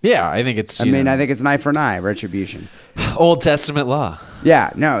 Yeah, I think it's. I think it's an eye for an eye, retribution. Old Testament law.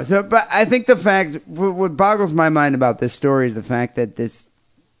 Yeah, no. So, but I think the fact what boggles my mind about this story is the fact that this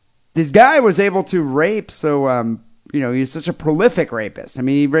guy was able to rape. So, he's such a prolific rapist. I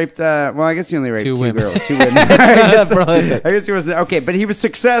mean, he raped. I guess he only raped two girls, 2 women. I guess he wasn't okay, but he was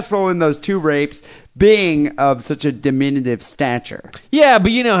successful in those 2 rapes, being of such a diminutive stature. Yeah,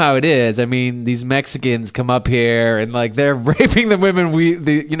 but you know how it is. I mean, these Mexicans come up here and like they're raping the women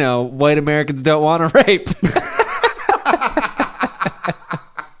white Americans don't want to rape.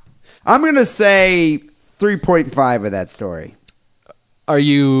 I'm gonna say 3.5 of that story. Are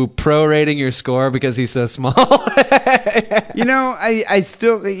you prorating your score because he's so small? I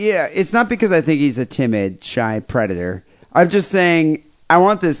still, it's not because I think he's a timid, shy predator. I'm just saying I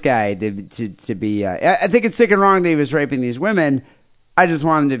want this guy to be, I think it's sick and wrong that he was raping these women. I just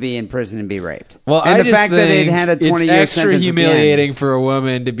want him to be in prison and be raped. Well, and I the just fact think that it had a 20-year it's extra humiliating for a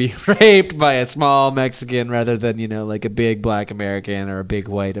woman to be raped by a small Mexican rather than, like a big black American or a big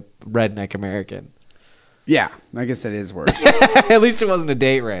white redneck American. Yeah, I guess that is worse. At least it wasn't a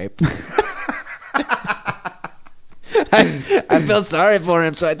date rape. I felt sorry for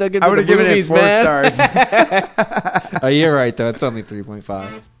him, so I took him to the movies, man. I would have given it 4 stars. Oh, you're right, though. It's only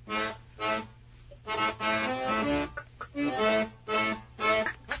 3.5.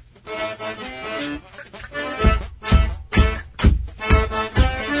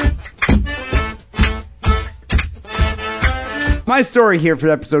 My story here for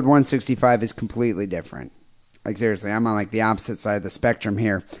episode 165 is completely different. Like, seriously, I'm on like the opposite side of the spectrum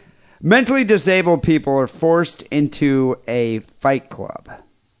here. Mentally disabled people are forced into a fight club.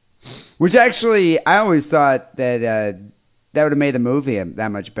 Which actually, I always thought that that would have made the movie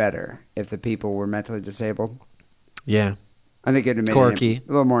that much better if the people were mentally disabled. Yeah. I think it would have made Corky. it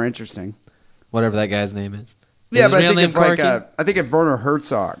a little more interesting. Whatever that guy's name is. Yeah, is but his real name Corky? I think if Werner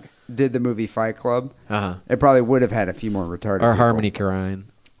Herzog did the movie Fight Club, it probably would have had a few more retarded Or people. Harmony Korine.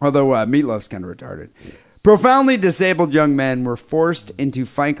 Although Meatloaf's kind of retarded. Profoundly disabled young men were forced into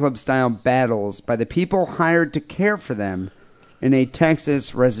Fight Club-style battles by the people hired to care for them in a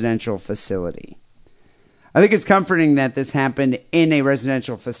Texas residential facility. I think it's comforting that this happened in a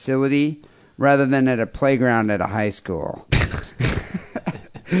residential facility rather than at a playground at a high school.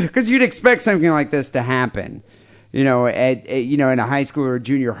 Because you'd expect something like this to happen, in a high school or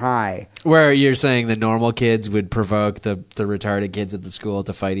junior high. Where you're saying the normal kids would provoke the retarded kids at the school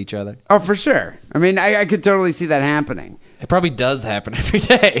to fight each other? Oh, for sure. I mean, I could totally see that happening. It probably does happen every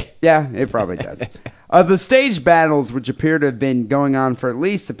day. Yeah, it probably does. The staged battles, which appear to have been going on for at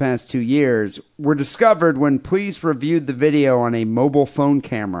least the past 2 years, were discovered when police reviewed the video on a mobile phone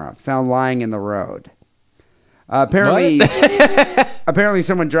camera found lying in the road. Apparently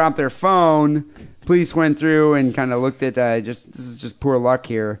someone dropped their phone. Police went through and kind of looked at this is just poor luck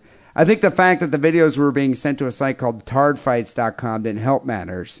here. I think the fact that the videos were being sent to a site called tardfights.com didn't help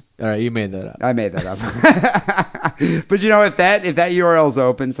matters. All right, you made that up. I made that up. But if that URL's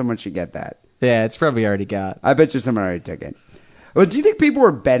open, someone should get that. Yeah, it's probably already got. I bet you someone already took it. Well, do you think people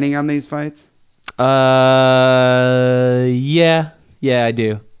were betting on these fights? Yeah, I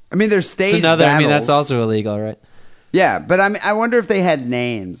do. I mean, they're staged battles. I mean, that's also illegal, right? Yeah, but I wonder if they had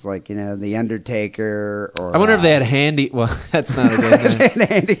names like The Undertaker or. I wonder if they had Well, that's not a good name. They had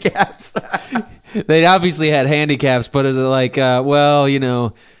handicaps. They obviously had handicaps, but is it like,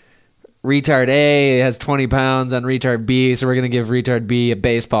 retard A has 20 pounds on retard B, so we're going to give retard B a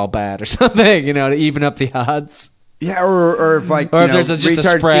baseball bat or something, to even up the odds. Yeah, or if if there's just a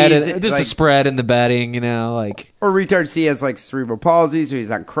spread, a spread in the betting, or retard C has cerebral palsy, so he's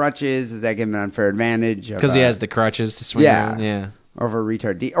on crutches. Does that give him an unfair advantage? Because he has the crutches to swing around. Yeah. Over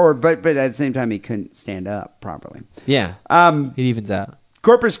retard D, but at the same time he couldn't stand up properly. Yeah. It evens out.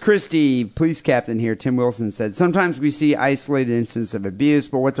 Corpus Christi police captain here, Tim Wilson, said, "Sometimes we see isolated instances of abuse,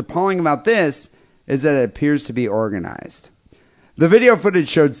 but what's appalling about this is that it appears to be organized." The video footage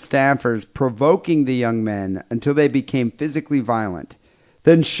showed staffers provoking the young men until they became physically violent,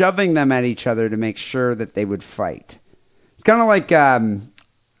 then shoving them at each other to make sure that they would fight. It's kind of like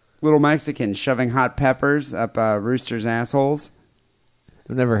little Mexicans shoving hot peppers up roosters' assholes.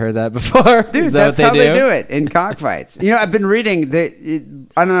 I've never heard that before. Dude, that's how they do it in cockfights. I've been reading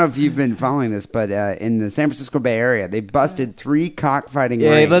I don't know if you've been following this, but in the San Francisco Bay Area, they busted 3 cockfighting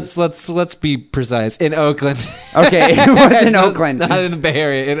rings. Let's be precise. In Oakland. Okay, it was in Oakland. Not in the Bay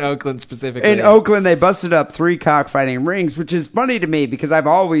Area, in Oakland specifically. In Oakland, they busted up 3 cockfighting rings, which is funny to me because I've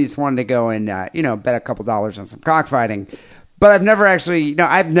always wanted to go and bet a couple dollars on some cockfighting, but I've never actually,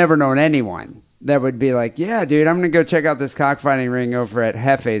 I've never known anyone that would be like, yeah, dude, I'm going to go check out this cockfighting ring over at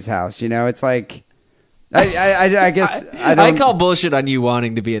Hefe's house. It's like, I guess I don't. I call bullshit on you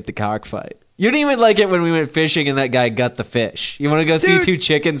wanting to be at the cockfight. You didn't even like it when we went fishing and that guy got the fish. You want to go see two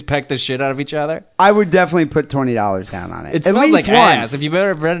chickens peck the shit out of each other? I would definitely put $20 down on it. It smells like ass. Have you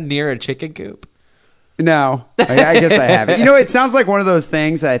ever been near a chicken coop? No, I guess I haven't. You know, it sounds like one of those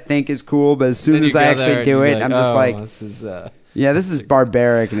things I think is cool, but as soon as I actually do it, I'm just like, this is this is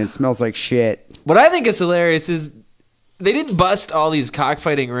barbaric and it smells like shit. What I think is hilarious is they didn't bust all these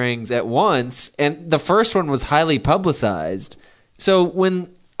cockfighting rings at once, and the first one was highly publicized. So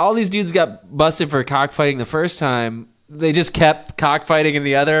when all these dudes got busted for cockfighting the first time, they just kept cockfighting in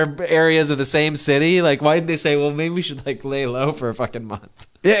the other areas of the same city. Like, why didn't they say, well, maybe we should like lay low for a fucking month?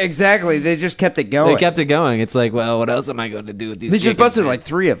 Yeah, exactly. They just kept it going. They kept it going. It's like, well, what else am I going to do with these? They chickens, just busted man? like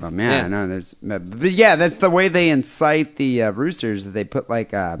 3 of them. Yeah, no, but yeah, that's the way they incite the roosters. They put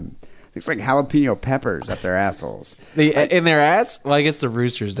like it's like jalapeno peppers up their assholes. In their ass? Well, I guess the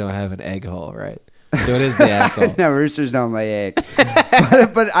roosters don't have an egg hole, right? So it is the asshole. No, roosters don't lay eggs.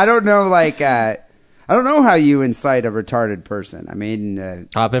 but I don't know, like, I don't know how you incite a retarded person. I mean...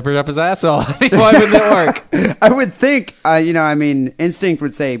 hot pepper up his asshole. Why wouldn't it work? I would think, instinct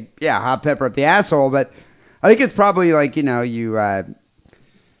would say, yeah, hot pepper up the asshole, but I think it's probably like, you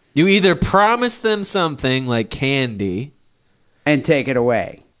either promise them something like candy... and take it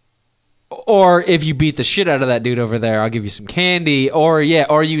away. Or if you beat the shit out of that dude over there, I'll give you some candy. Or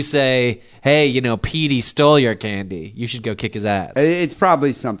you say, hey, Petey stole your candy. You should go kick his ass. It's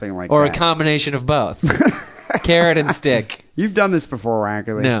probably something like that. Or a combination of both. Carrot and stick. You've done this before,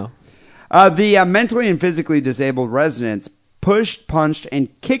 Wackerly. No. The mentally and physically disabled residents pushed, punched, and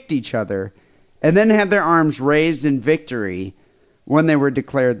kicked each other, and then had their arms raised in victory when they were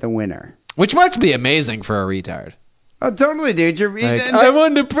declared the winner. Which must be amazing for a retard. Oh, totally, dude. I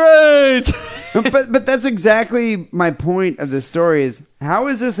won the prize. but that's exactly my point of the story is, how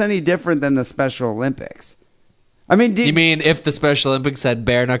is this any different than the Special Olympics? I mean, you mean if the Special Olympics had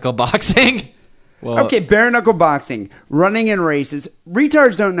bare-knuckle boxing? Well, okay, bare-knuckle boxing, running in races.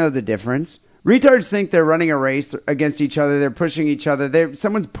 Retards don't know the difference. Retards think they're running a race against each other. They're pushing each other.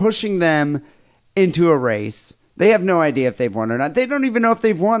 Someone's pushing them into a race. They have no idea if they've won or not. They don't even know if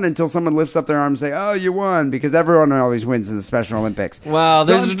they've won until someone lifts up their arm and say, oh, you won, because everyone always wins in the Special Olympics. Well,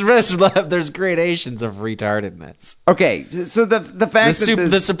 there's gradations of retardedness. Okay, so the fact that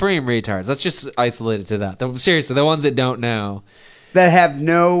the supreme retards, let's just isolate it to that. Seriously, the ones that don't know. That have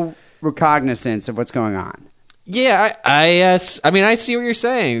no recognizance of what's going on. Yeah, I see what you're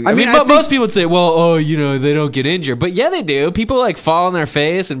saying. I mean, I think most people would say, well, they don't get injured. But yeah, they do. People like fall on their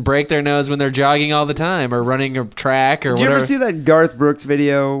face and break their nose when they're jogging all the time or running a track or whatever. Did you ever see that Garth Brooks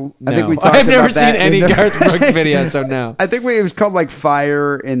video? No. I think we talked I've never about that seen any Garth Brooks video, so no. I think it was called like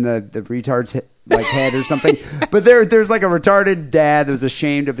Fire in the retard's head or something. But there's like a retarded dad that was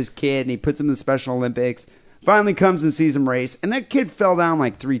ashamed of his kid and he puts him in the Special Olympics. Finally comes and sees him race, and that kid fell down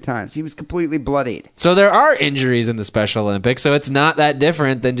like 3 times. He was completely bloodied. So there are injuries in the Special Olympics, so it's not that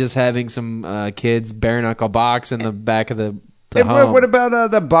different than just having some kids bare-knuckle box in the back of the home. What about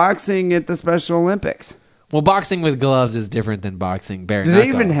the boxing at the Special Olympics? Well, boxing with gloves is different than boxing bare-knuckle.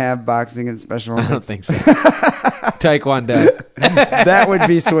 Do they even have boxing at Special Olympics? I don't think so. Taekwondo. That would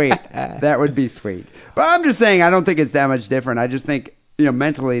be sweet. That would be sweet. But I'm just saying, I don't think it's that much different. I just think,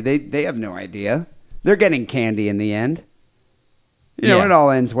 mentally, they have no idea. They're getting candy in the end. It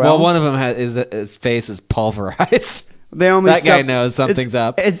all ends well. Well, one of them his face is pulverized. That guy knows something's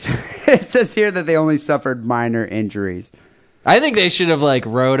up. It says here that they only suffered minor injuries. I think they should have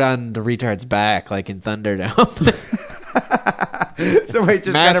rode on the retard's back like in Thunderdome. So wait,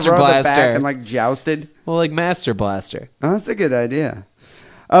 just kind of rode the back and jousted? Well, like Master Blaster. Oh, that's a good idea.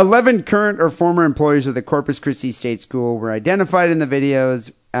 11 current or former employees of the Corpus Christi State School were identified in the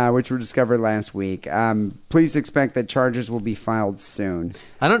videos, which were discovered last week. Please expect that charges will be filed soon.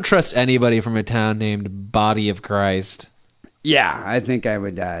 I don't trust anybody from a town named Body of Christ. Yeah, I think I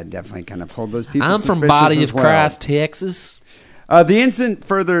would definitely kind of hold those people I'm suspicious from Body of well. Christ, Texas. The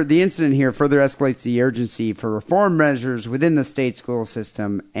incident here further escalates the urgency for reform measures within the state school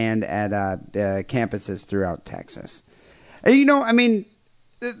system and at campuses throughout Texas. And,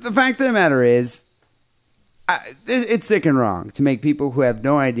 the fact of the matter is, it's sick and wrong to make people who have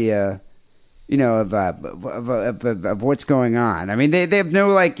no idea, of what's going on. I mean, they have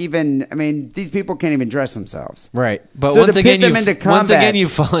no these people can't even dress themselves. Right, but so once again,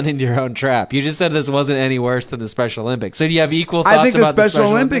 you've fallen into your own trap. You just said this wasn't any worse than the Special Olympics. So do you have equal thoughts I think about the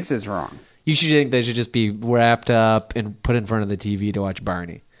Special Olympics is wrong. You should think they should just be wrapped up and put in front of the TV to watch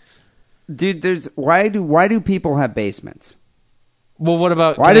Barney. Dude, why do people have basements? Well, what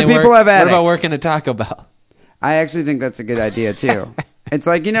about why do people have attics? What about working at Taco Bell? I actually think that's a good idea too. It's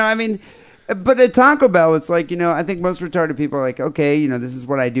like, But at Taco Bell, it's like, I think most retarded people are like, okay, this is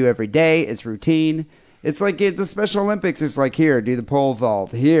what I do every day. It's routine. It's like the Special Olympics. It's like, here, do the pole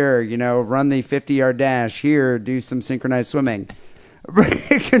vault. Here, run the 50-yard dash. Here, do some synchronized swimming.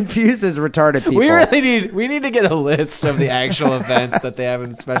 It confuses retarded people. We need to get a list of the actual events that they have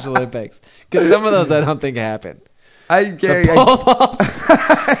in the Special Olympics. Because some of those I don't think happen. The pole vault.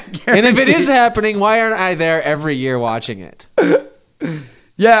 And if it is happening, why aren't I there every year watching it?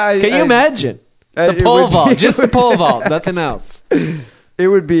 Yeah. Can you imagine? The pole vault. Just the pole vault. Nothing else. It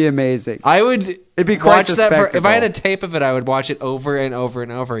would be amazing. It'd be quite the that spectacle. if I had a tape of it, I would watch it over and over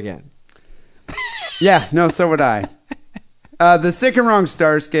and over again. Yeah, no, so would I. The Sick and Wrong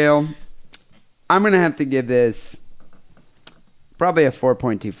star scale, I'm going to have to give this probably a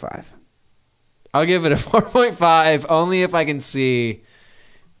 4.25. I'll give it a 4.5 only if I can see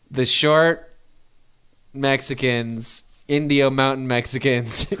the short Mexicans, Indio Mountain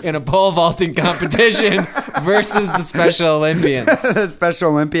Mexicans, in a pole vaulting competition versus the Special Olympians. The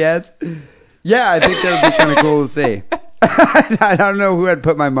Special Olympiads? Yeah, I think that would be kind of cool to see. I don't know who I'd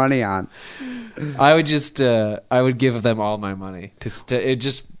put my money on. I would give them all my money to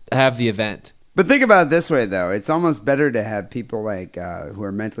just have the event. But think about it this way, though. It's almost better to have people like who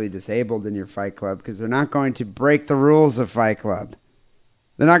are mentally disabled in your Fight Club because they're not going to break the rules of Fight Club.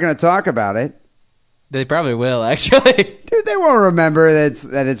 They're not going to talk about it. They probably will, actually. Dude, they won't remember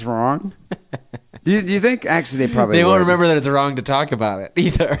that it's wrong. Do you think? Actually, they probably won't would. remember that it's wrong to talk about it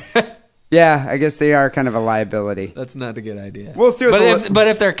either. Yeah, I guess they are kind of a liability. That's not a good idea. We'll see. But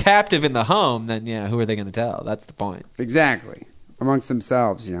if they're captive in the home, then yeah, who are they going to tell? That's the point. Exactly. Amongst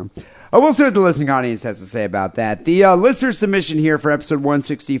themselves, We'll see what the listening audience has to say about that. The listener submission here for episode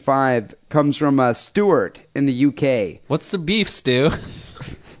 165 comes from Stuart in the UK. What's the beef, Stu?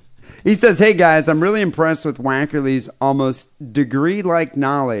 He says, hey guys, I'm really impressed with Wackerly's almost degree-like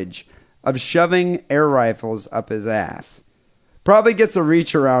knowledge of shoving air rifles up his ass. Probably gets a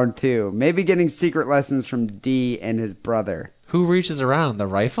reach around too. Maybe getting secret lessons from D and his brother. Who reaches around? The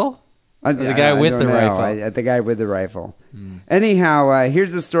rifle? The guy with the rifle. The guy with the rifle. Anyhow,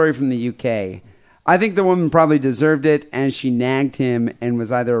 here's the story from the UK. I think the woman probably deserved it, and she nagged him and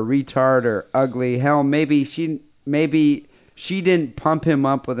was either a retard or ugly. Hell, maybe she didn't pump him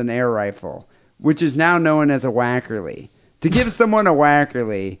up with an air rifle, which is now known as a Wackerly. To give someone a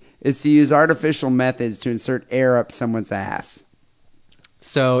Wackerly is to use artificial methods to insert air up someone's ass.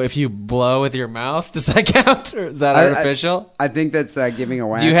 So if you blow with your mouth, does that count? Or is that artificial? I think that's giving a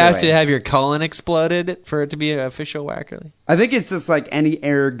Wackerly. Do you have to have your colon exploded for it to be an official Wackerly? I think it's just like any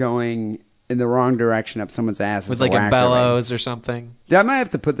air going in the wrong direction up someone's ass. With like a bellows or something? Yeah, I might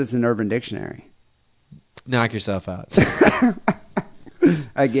have to put this in Urban Dictionary. Knock yourself out.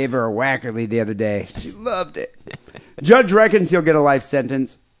 I gave her a Wackerly the other day. She loved it. Judge reckons he'll get a life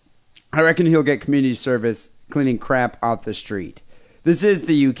sentence. I reckon he'll get community service cleaning crap off the street. This is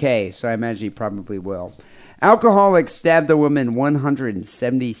the UK, so I imagine he probably will. Alcoholic stabbed a woman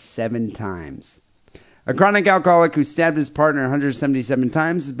 177 times. A chronic alcoholic who stabbed his partner 177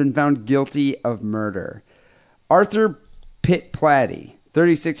 times has been found guilty of murder. Arthur Pitt Platty,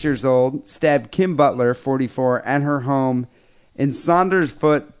 36 years old, stabbed Kim Butler, 44, at her home in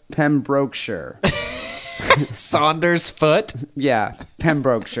Saundersfoot, Pembrokeshire. Saundersfoot? Yeah,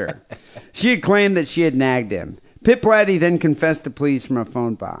 Pembrokeshire. She had claimed that she had nagged him. Pitt Platty then confessed to police from a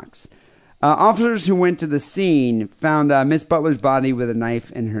phone box. Officers who went to the scene found Miss Butler's body with a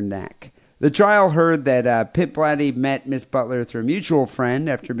knife in her neck. The trial heard that Pitt Platty met Miss Butler through a mutual friend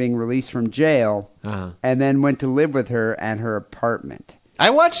after being released from jail, and then went to live with her at her apartment.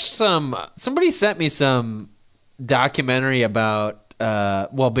 I watched somebody sent me some documentary about,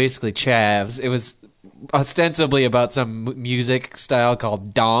 basically Chavs. It was ostensibly about some music style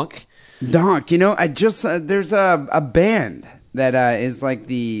called Donk. Donk, there's a band that is like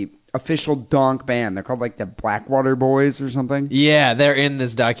the official Donk band. They're called like the Blackwater Boys or something. Yeah, they're in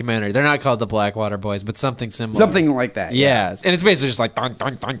this documentary. They're not called the Blackwater Boys, but something similar. Something like that. Yeah. And it's basically just like donk,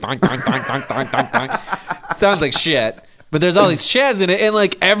 donk, donk, donk, donk, donk, donk, donk, donk, donk. It sounds like shit. But there's all these Chavs in it, and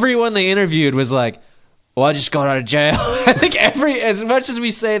like everyone they interviewed was like, well, I just got out of jail. I think as much as we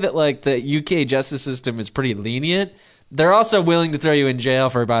say that like the UK justice system is pretty lenient, they're also willing to throw you in jail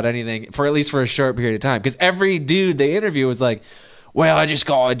for about anything, for at least for a short period of time. Because every dude they interview was like, well, I just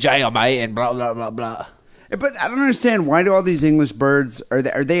got out of jail, mate, and blah, blah, blah, blah. But I don't understand, why do all these English birds, are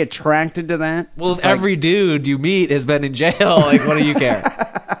they attracted to that? Well, every dude you meet has been in jail. Like, what do you care?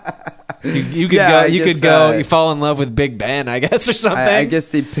 You could go, you fall in love with Big Ben, I guess, or something. I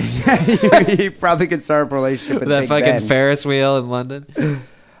guess you probably could start a relationship with that Big fucking Ben. Ferris wheel in London.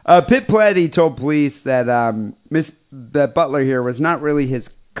 Pitt Platty told police that that Butler here was not really his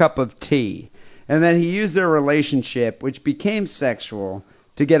cup of tea, and that he used their relationship, which became sexual,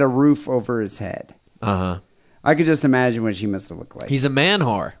 to get a roof over his head. Uh-huh. I could just imagine what she must have looked like. He's a man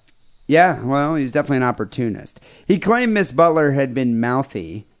whore. Yeah, well, he's definitely an opportunist. He claimed Miss Butler had been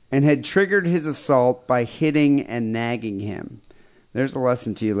mouthy and had triggered his assault by hitting and nagging him. There's a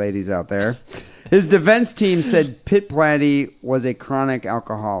lesson to you ladies out there. His defense team said Pitt Platty was a chronic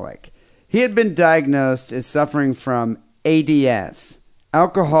alcoholic. He had been diagnosed as suffering from ADS,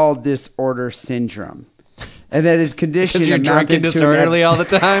 alcohol disorder syndrome, and that his condition you're drunk and disorderly all the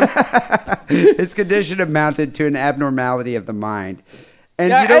time. His condition amounted to an abnormality of the mind. And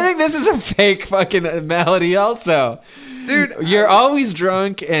yeah, I think this is a fake fucking malady also. Dude, you're always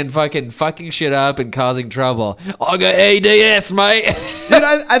drunk and fucking shit up and causing trouble. I got ADS, mate. Dude,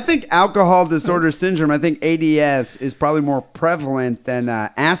 I think alcohol disorder syndrome, I think ADS is probably more prevalent than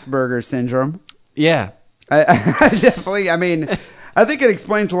Asperger's syndrome. Yeah. I definitely, I mean, I think it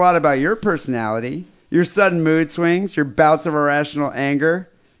explains a lot about your personality, your sudden mood swings, your bouts of irrational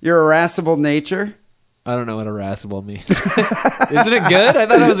anger, your irascible nature. I don't know what irascible means. Isn't it good? I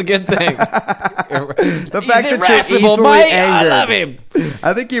thought it was a good thing. The fact that you're easily mate. angered. I love him.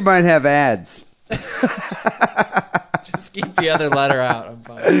 I think you might have ads. Just keep the other letter out. I'm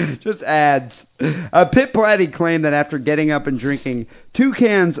fine. Just ads. Pitt Platty claimed that after getting up and drinking 2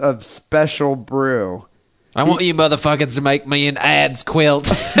 cans of special brew. I want you motherfuckers to make me an ads quilt.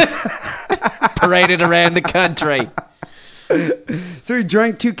 Paraded around the country. So he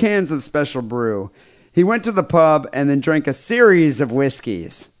drank 2 cans of special brew. He went to the pub and then drank a series of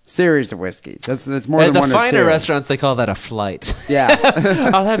whiskeys. That's more than one or two. At the finer restaurants, they call that a flight.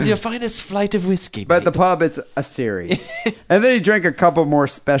 Yeah. I'll have your finest flight of whiskey. But at the pub, it's a series. And then he drank a couple more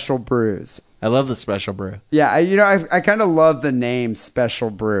special brews. I love the special brew. Yeah, I kind of love the name Special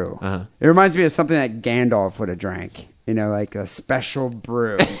Brew. Uh-huh. It reminds me of something that Gandalf would have drank. Like a special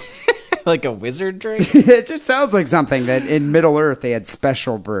brew. Like a wizard drink? It just sounds like something that in Middle Earth they had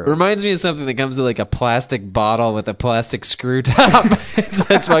special brew. Reminds me of something that comes in like a plastic bottle with a plastic screw top.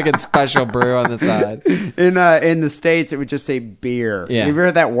 It's fucking special brew on the side. In the States, it would just say beer. Yeah. You ever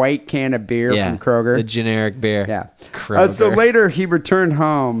heard that white can of beer from Kroger? The generic beer. Yeah. Kroger. So later he returned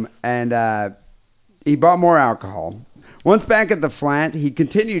home and he bought more alcohol. Once back at the flat, he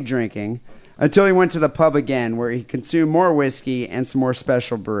continued drinking until he went to the pub again, where he consumed more whiskey and some more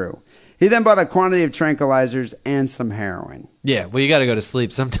special brew. He then bought a quantity of tranquilizers and some heroin. Yeah, well, you got to go to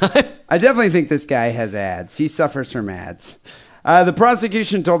sleep sometime. I definitely think this guy has ads. He suffers from ads. The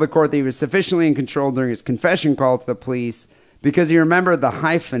prosecution told the court that he was sufficiently in control during his confession call to the police because he remembered the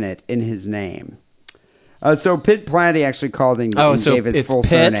hyphenate in his name. So Pitt Platty actually called and gave his full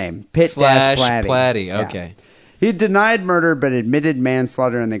surname. Pitt/Platty. Okay. Yeah. He denied murder but admitted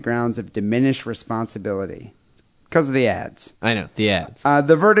manslaughter on the grounds of diminished responsibility. Because of the ads. I know, the ads.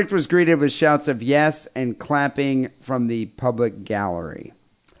 The verdict was greeted with shouts of yes and clapping from the public gallery.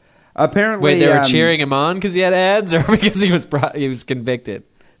 Apparently, wait, they were cheering him on because he had ads, or because he was convicted?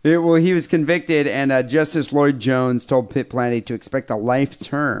 He was convicted, and Justice Lloyd Jones told Pitt Platty to expect a life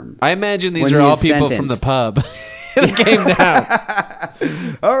term. I imagine these are all people from the pub. It came down.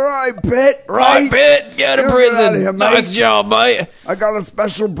 All right, Pitt. Right, Pitt. Get out of prison. Here, nice job, mate. I got a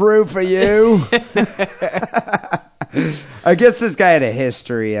special brew for you. I guess this guy had a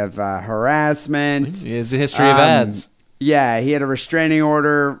history of harassment. He has a history of ads. Yeah, he had a restraining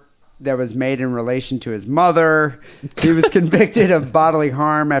order that was made in relation to his mother. He was convicted of bodily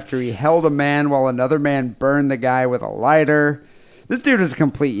harm after he held a man while another man burned the guy with a lighter. This dude is a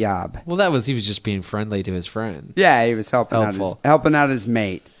complete yob. Well, he was just being friendly to his friend. Yeah, he was helping out his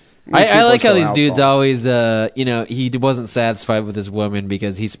mate. I like how these dudes always, he wasn't satisfied with his woman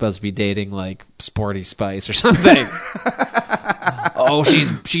because he's supposed to be dating like Sporty Spice or something. Oh,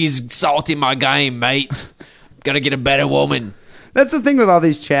 she's salting my game, mate. Gotta get a better woman. That's the thing with all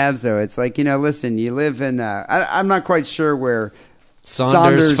these chavs, though. It's like, listen, you live in, I'm not quite sure where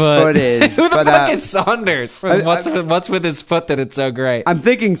Saunders' foot is. Who the fuck is Saunders? What's with his foot that it's so great? I'm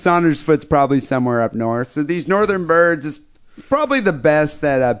thinking Saunders' foot's probably somewhere up north. So these northern birds, it's probably the best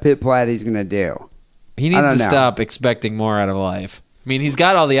that Pitt Platty's going to do. He needs to stop expecting more out of life. I mean, he's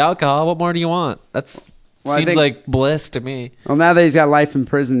got all the alcohol. What more do you want? Seems like bliss to me. Well, now that he's got life in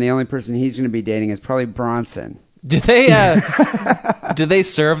prison, the only person he's going to be dating is probably Bronson. Do they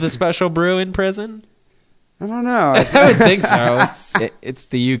serve the special brew in prison? I don't know. I would think so. It's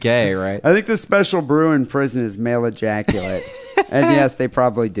the UK, right? I think the special brew in prison is male ejaculate. And yes, they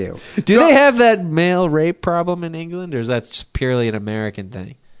probably do. Do they have that male rape problem in England, or is that just purely an American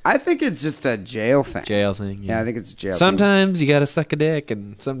thing? I think it's just a jail thing. Jail thing. Yeah, I think it's a jail Sometimes you gotta suck a dick,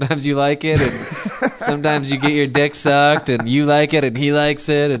 and sometimes you like it, and sometimes you get your dick sucked, and you like it, and he likes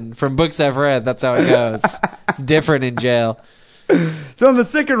it, and from books I've read, that's how it goes. It's different in jail. So on the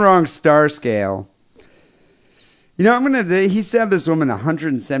sick and wrong star scale, you know, he stabbed this woman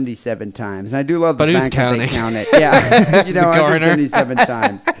 177 times, and I do love the fact that they count it. Yeah, you know, 177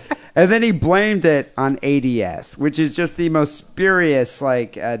 times. And then he blamed it on ADS, which is just the most spurious,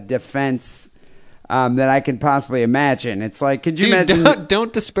 defense that I can possibly imagine. It's like, could you imagine?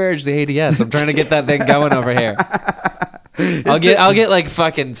 Don't disparage the ADS. I'm trying to get that thing going over here. I'll get like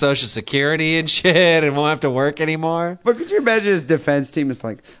fucking Social Security and shit, and won't have to work anymore. But could you imagine his defense team is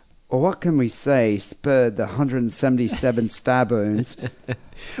like, well, what can we say spurred the 177 stab wounds?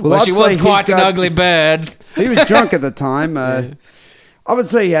 Well, she was quite an ugly bird. He was drunk at the time. I would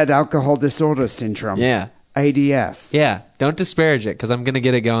say he had alcohol disorder syndrome. Yeah. ADS. Yeah. Don't disparage it, because I'm going to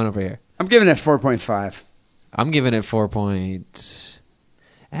get it going over here. I'm giving it 4.5. I'm giving it 4.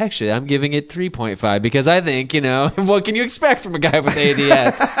 Actually, I'm giving it 3.5, because I think, what can you expect from a guy with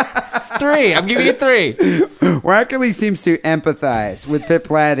ADS? 3. I'm giving it 3. Wackerly seems to empathize with Pit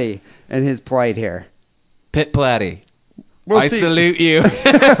Platty and his plight here. Pit Platty. I salute you.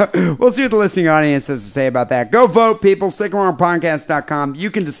 We'll see what the listening audience has to say about that. Go vote, people. SickandWrongPodcast.com. You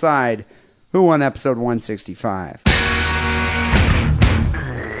can decide who won episode 165.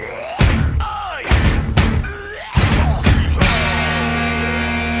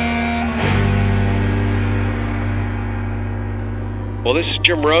 Well, this is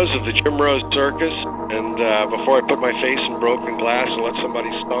Jim Rose of the Jim Rose Circus, and before I put my face in broken glass and let somebody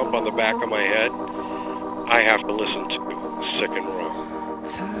stomp on the back of my head, I have to listen to Sick and Wrong.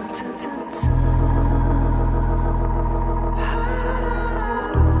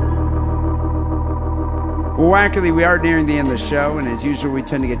 Well, Wackerly, we are nearing the end of the show, and as usual, we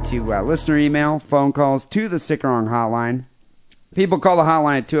tend to get to listener email, phone calls to the Sick and Wrong hotline. People call the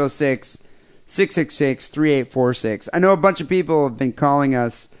hotline at 206-666-3846. I know a bunch of people have been calling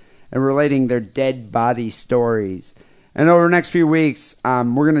us and relating their dead body stories. And over the next few weeks, we're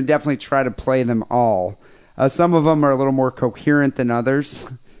going to definitely try to play them all. Some of them are a little more coherent than others.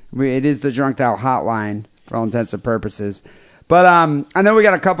 It is the Drunk Dial hotline for all intents and purposes. But I know we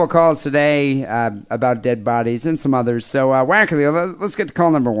got a couple calls today about dead bodies and some others. So, Wackerly, let's get to call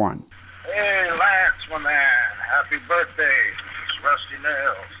number 1. Hey, Lance, my man. Happy birthday. It's Rusty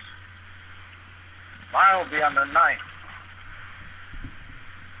Nails. Mine will be on the 9th.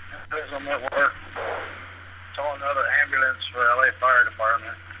 I'm at work. Tow another ambulance for LA Fire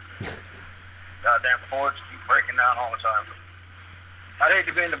Department. Goddamn Fords keep breaking down all the time. I'd hate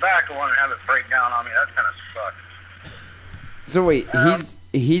to be in the back of one and have it break down on me. That kind of sucks. So wait,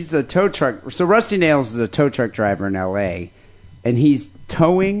 he's a tow truck. So Rusty Nails is a tow truck driver in LA, and he's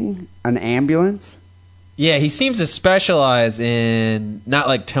towing an ambulance? Yeah, he seems to specialize in not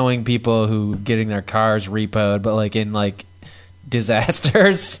like towing people who getting their cars repoed, but like in like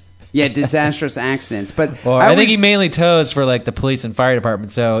disasters. Yeah, disastrous accidents. But I think he mainly tows for like the police and fire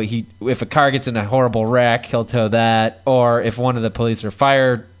department. So if a car gets in a horrible wreck, he'll tow that. Or if one of the police or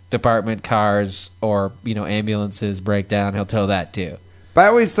fire department cars or ambulances break down, he'll tow that too. But I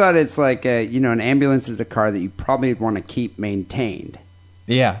always thought it's like an ambulance is a car that you probably want to keep maintained.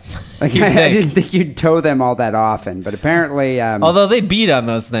 Yeah. Like I didn't think you'd tow them all that often, but apparently... although they beat on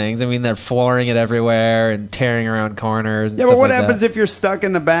those things. I mean, they're flooring it everywhere and tearing around corners and yeah, stuff but what like happens that. if you're stuck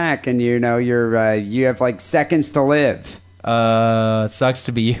in the back and you have like seconds to live? It sucks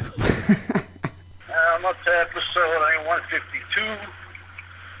to be you. I'm up to episode 152.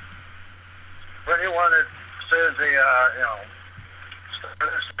 For anyone that says they, started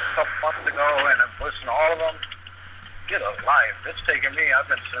this a couple months ago and I've listened to all of them, get a life. It's taken me, I've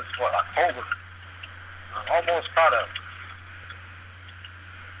been since, October. I'm almost caught up.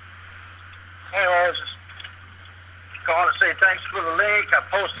 Anyway, I was just calling to say thanks for the link. I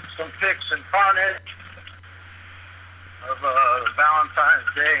posted some pics in Carnage of the Valentine's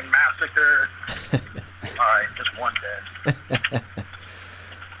Day massacre. All right, just one dead.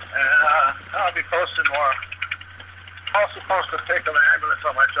 And I'll be posting more. Also post a pic of an ambulance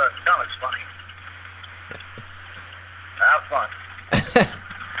on my truck. It kind of looks funny. Have fun.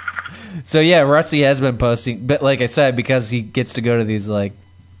 So yeah, Rusty has been posting, but like I said, because he gets to go to these like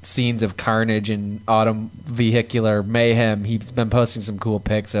scenes of carnage and autumn vehicular mayhem, he's been posting some cool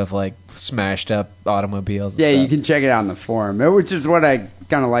pics of like smashed up automobiles. And Yeah, stuff. you can check it out on the forum, which is what I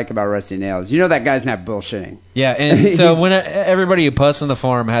kind of like about Rusty Nails. You know that guy's not bullshitting. Yeah, and so when everybody who posts on the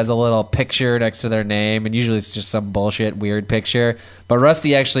forum has a little picture next to their name, and usually it's just some bullshit weird picture, but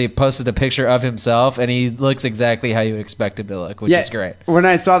Rusty actually posted a picture of himself, and he looks exactly how you would expect him to look, which is great. When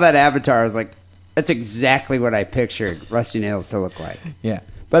I saw that avatar, I was like, that's exactly what I pictured Rusty Nails to look like. Yeah.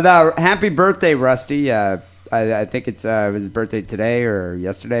 But happy birthday, Rusty. I think it was his birthday today or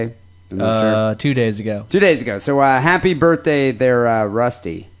yesterday. I'm not sure. 2 days ago. 2 days ago. So happy birthday there,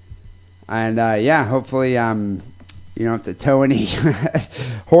 Rusty. And hopefully you don't have to tow any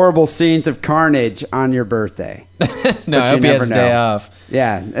horrible scenes of carnage on your birthday. No, I hope he has a day off.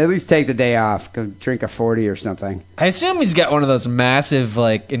 Yeah, at least take the day off. Go drink a 40 or something. I assume he's got one of those massive,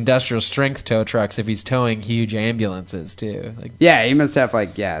 like, industrial strength tow trucks if he's towing huge ambulances, too. Like, yeah, he must have,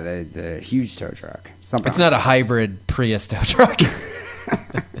 like, the huge tow truck. Something. It's not a hybrid Prius tow truck.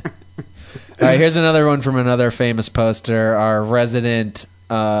 All right, here's another one from another famous poster. Our resident,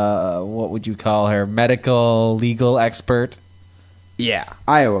 what would you call her, medical legal expert? Yeah,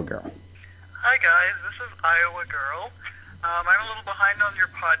 Iowa girl. Hi guys, this is Iowa Girl. I'm a little behind on your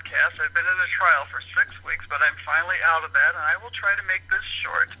podcast. I've been in a trial for 6 weeks, but I'm finally out of that, and I will try to make this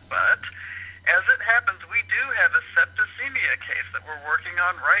short. But as it happens, we do have a septicemia case that we're working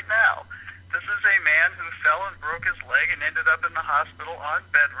on right now. This is a man who fell and broke his leg and ended up in the hospital on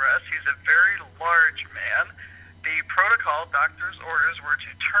bed rest. He's a very large man. The protocol, doctor's orders were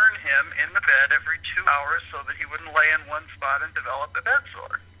to turn him in the bed every 2 hours so that he wouldn't lay in one spot and develop a bed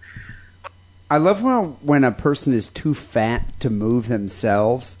sore. I love when a person is too fat to move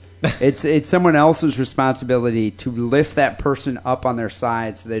themselves. It's someone else's responsibility to lift that person up on their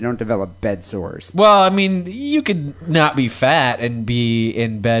side so they don't develop bed sores. Well, I mean, you could not be fat and be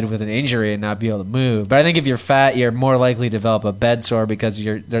in bed with an injury and not be able to move. But I think if you're fat, you're more likely to develop a bed sore because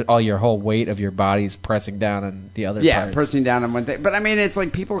all your whole weight of your body is pressing down on the other parts. Pressing down on one thing. But I mean, it's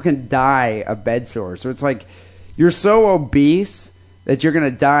like people can die of bed sores. So it's like you're so obese that you're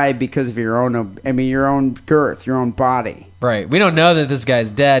going to die because of your own girth, your own body. Right. We don't know that this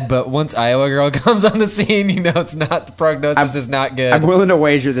guy's dead, but once Iowa Girl comes on the scene, you know it's not. The prognosis is not good. I'm willing to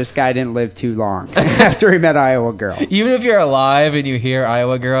wager this guy didn't live too long after he met Iowa Girl. Even if you're alive and you hear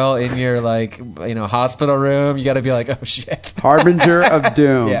Iowa Girl in your hospital room, you got to be like, oh shit. Harbinger of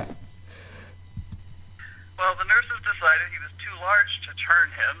doom. Yeah. Well, the nurses decided he was too large to turn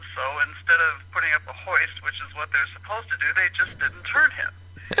him, so instead of putting up a hoist, which is what they're supposed to do, they just didn't turn him.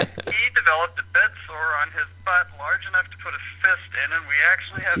 He developed a bed sore on his butt large enough to put a fist in, and we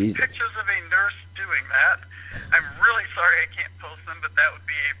actually have pictures of a nurse doing that. I'm really sorry I can't post them, but that would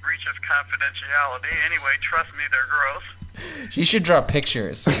be a breach of confidentiality. Anyway, trust me, they're gross. You should draw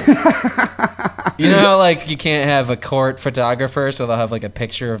pictures. You know how, like, you can't have a court photographer, so they'll have, like, a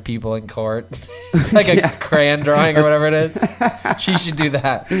picture of people in court? Like a crayon drawing or whatever it is? She should do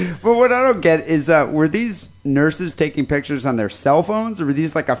that. But what I don't get is, were these nurses taking pictures on their cell phones, or were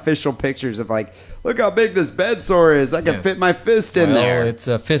these, like, official pictures of, like, look how big this bed sore is, I can fit my fist in there? It's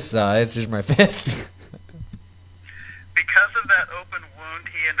a fist size, here's my fist. Because of that open wound,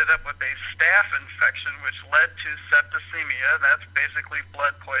 he ended up with a staph infection, which led to septicemia. That's basically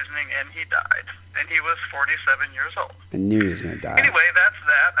blood poisoning, and he died. And he was 47 years old. I knew he was going to die. Anyway, that's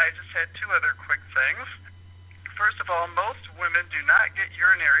that. I just had two other quick things. First of all, most women do not get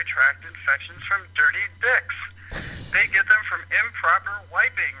urinary tract infections from dirty dicks. They get them from improper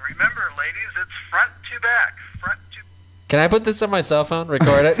wiping. Remember, ladies, it's front to back. Can I put this on my cell phone,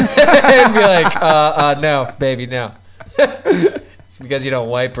 record it, and be like, no, baby, no. It's because you don't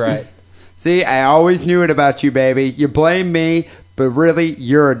wipe right. See, I always knew it about you, baby. You blame me, but really,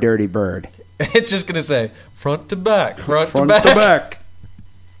 you're a dirty bird. It's just going to say, front to back, front to to back.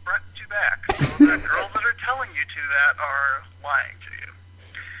 Front to back. So the girls that are telling you to that are lying to you.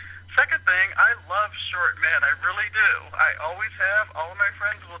 Second thing, I love short men. I really do. I always have. All of my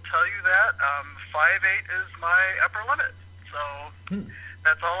friends will tell you that. 5'8" is my upper limit. So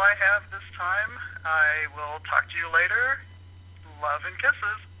that's all I have this time. I will talk to you later. Love and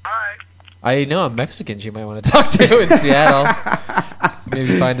kisses. Bye. I know a Mexican you might want to talk to in Seattle.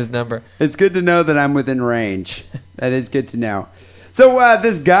 Maybe find his number. It's good to know that I'm within range. That is good to know. So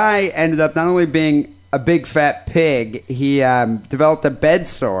this guy ended up not only being a big fat pig, he developed a bed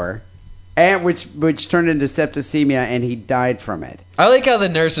sore, and which turned into septicemia, and he died from it. I like how the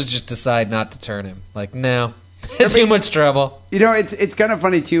nurses just decide not to turn him. Like, no, it's too much trouble. You know, it's kind of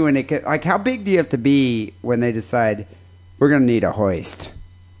funny too. When like, how big do you have to be when they decide we're going to need a hoist?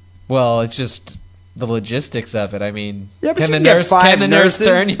 Well, it's just the logistics of it. I mean, Yeah, but can you the can get nurse 5 can the nurse nurses.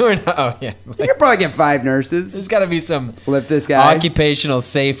 turn you or not? Oh yeah. You could probably get 5 nurses. There's got to be some Lift this guy. occupational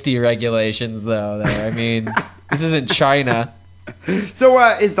safety regulations, though. There, I mean, this isn't China. So,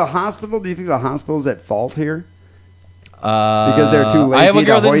 is the hospital? Do you think the hospital's at fault here? Because they're too lazy Iowa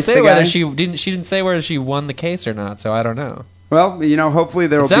girl to didn't hoist say the whether guy? she didn't say whether she won the case or not, so I don't know. Well, hopefully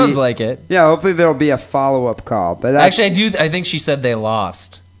there will be. Sounds like it. Yeah, hopefully there will be a follow-up call. But Actually, I think she said they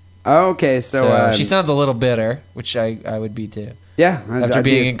lost. Okay, so she sounds a little bitter, which I would be too. Yeah, After I'd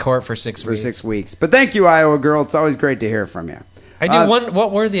being be in court for 6 weeks. 6 weeks. But thank you, Iowa girl. It's always great to hear from you. I do.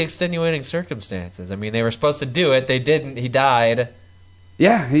 What were the extenuating circumstances? I mean, they were supposed to do it. They didn't. He died.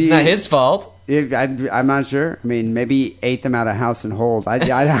 Yeah, It's not his fault. I'm not sure. I mean, maybe he ate them out of house and hold. I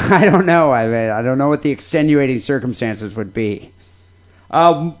don't know. I don't know what the extenuating circumstances would be.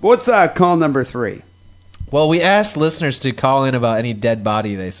 What's call number 3? Well, we asked listeners to call in about any dead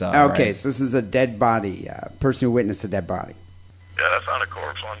body they saw. Okay, right? so this is a dead body, person who witnessed a dead body. Yeah, I found a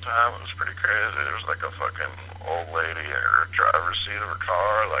corpse one time. It was pretty crazy. There was like a fucking old lady in her driver's seat of her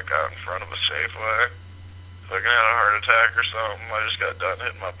car, like out in front of a Safeway. Fucking had a heart attack or something. I just got done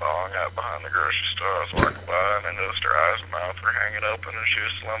hitting my bong out behind the grocery store. I was walking by and I noticed her eyes and mouth were hanging open and she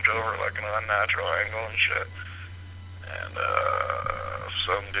was slumped over like an unnatural angle and shit. And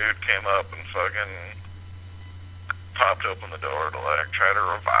some dude came up and fucking popped open the door to like try to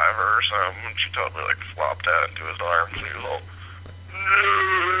revive her or something. And she totally like flopped out into his arms and he was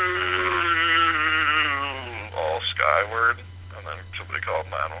all skyward. And then somebody called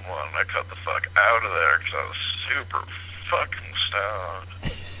 911 and I cut the fuck out of there because I was super fucking stoned.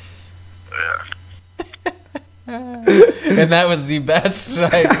 Yeah. And that was the best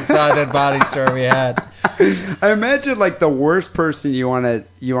saw dead body story we had. I imagine like the worst person you want to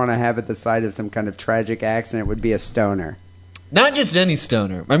have at the site of some kind of tragic accident would be a stoner. Not just any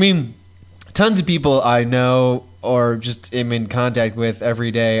stoner. I mean, tons of people I know or just am in contact with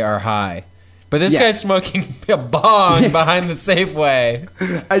every day are high. But this guy's smoking a bong behind the Safeway.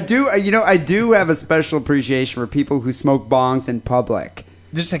 I do have a special appreciation for people who smoke bongs in public.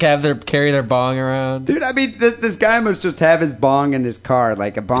 Just like carry their bong around. Dude, I mean, this guy must just have his bong in his car,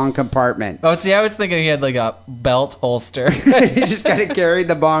 like a bong compartment. Oh, see, I was thinking he had like a belt holster. He just kind of carried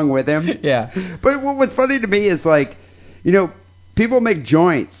the bong with him. Yeah. But what's funny to me is like, people make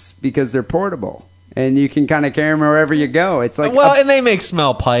joints because they're portable. And you can kind of carry them wherever you go. It's like and they make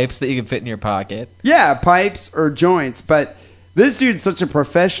small pipes that you can fit in your pocket. Yeah, pipes or joints. But this dude's such a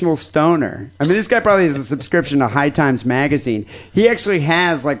professional stoner. I mean, this guy probably has a subscription to High Times magazine. He actually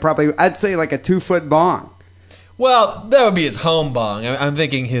has I'd say like a 2-foot bong. Well, that would be his home bong. I'm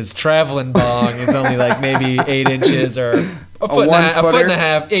thinking his traveling bong is only like maybe 8 inches or a foot and a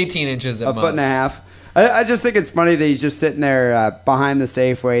half, 18 inches at most. A foot and a half. I just think it's funny that he's just sitting there behind the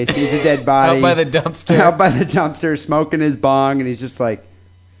Safeway, sees a dead body. Out by the dumpster. Out by the dumpster, smoking his bong, and he's just like,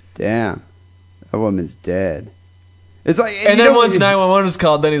 damn, that woman's dead. It's like, and then once 911 is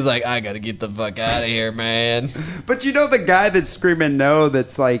called, then he's like, I gotta get the fuck out of here, man. But the guy that's screaming no,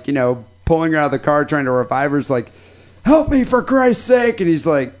 that's like, pulling her out of the car, trying to revive her, is like, help me for Christ's sake. And he's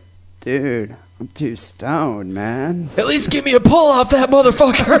like, dude, I'm too stoned, man. At least give me a pull off that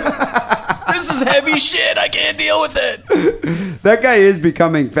motherfucker. This is heavy shit. I can't deal with it. That guy is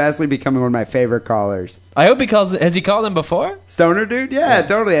fastly becoming one of my favorite callers. I hope he calls. Has he called him before? Stoner dude? Yeah,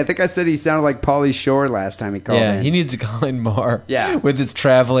 totally. I think I said he sounded like Pauly Shore last time he called in. Yeah, he needs to call in more. Yeah. With his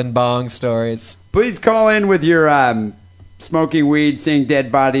traveling bong stories. Please call in with your smoking weed, seeing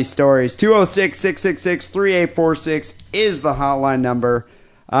dead body stories. 206-666-3846 is the hotline number.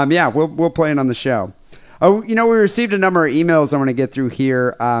 We'll play it on the show. Oh, we received a number of emails I want to get through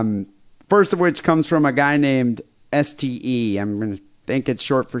here. First of which comes from a guy named STE. I'm going to think it's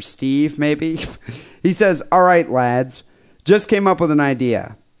short for Steve, maybe. He says, all right, lads, just came up with an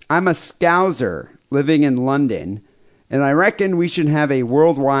idea. I'm a Scouser living in London, and I reckon we should have a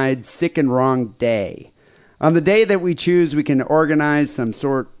worldwide Sick and Wrong Day. On the day that we choose, we can organize some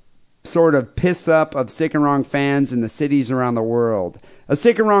sort of piss-up of Sick and Wrong fans in the cities around the world. A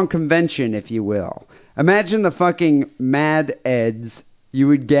Sick and Wrong convention, if you will. Imagine the fucking Mad Eds you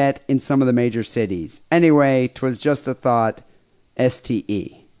would get in some of the major cities. Anyway, 'twas just a thought.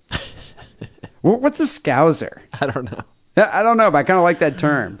 STE. What's a Scouser? I don't know. I don't know, but I kind of like that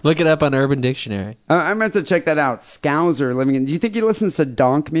term. Look it up on Urban Dictionary. I'm going to check that out. Scouser living in... Do you think he listens to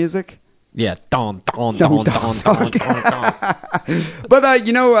donk music? Yeah. Don, don, don, don, don, don. But,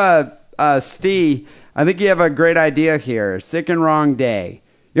 Steve, I think you have a great idea here. Sick and Wrong Day.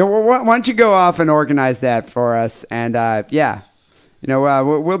 Why don't you go off and organize that for us? And,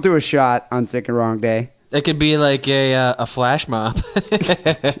 we'll do a shot on Sick and Wrong Day. It could be like a flash mob.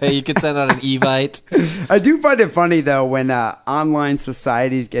 You could send out an Evite. I do find it funny, though, when online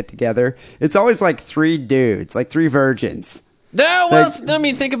societies get together. It's always like 3 dudes, like 3 virgins. No, well, I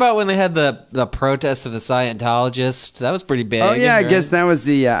mean, think about when they had the protest of the Scientologists. That was pretty big. Oh, yeah, right? I guess that was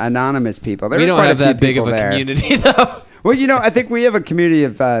the anonymous people. We don't have that big of a community, though. Well, I think we have a community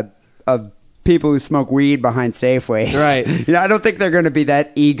of people who smoke weed behind Safeways. Right. I don't think they're going to be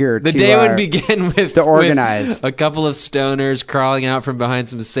that eager The day would begin with to organize. With a couple of stoners crawling out from behind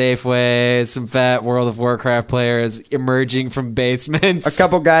some Safeways, some fat World of Warcraft players emerging from basements. A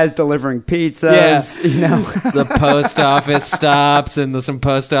couple guys delivering pizzas. Yeah. The post office stops and some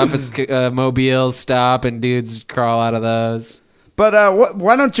post office mobiles stop and dudes crawl out of those. But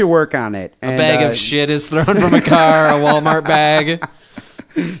why don't you work on it? A bag of shit is thrown from a car, a Walmart bag.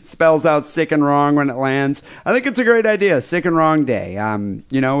 Spells out sick and wrong when it lands. I think it's a great idea. Sick and wrong day.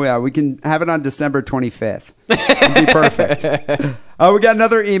 We can have it on December 25th. It'd be perfect. We got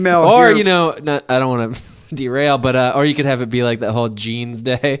another email. Or, here. I don't want to derail, but or you could have it be like that whole Jeans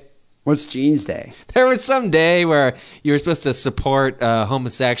Day. What's Jeans Day? There was some day where you were supposed to support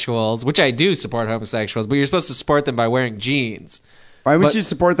homosexuals, which I do support homosexuals, but you're supposed to support them by wearing jeans. Why would you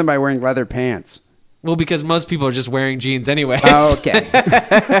support them by wearing leather pants? Well, because most people are just wearing jeans anyways. Oh, okay.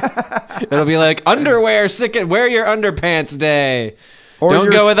 It'll be like underwear, wear your underpants day. Or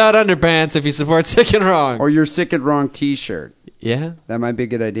don't go without underpants if you support Sick and Wrong. Or your Sick and Wrong t-shirt. Yeah. That might be a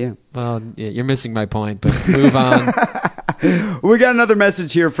good idea. Well, yeah, you're missing my point, but move on. We got another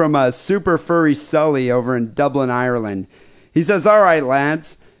message here from Super Furry Sully over in Dublin, Ireland. He says, all right,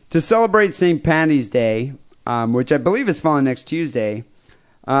 lads, to celebrate St. Paddy's Day, which I believe is falling next Tuesday,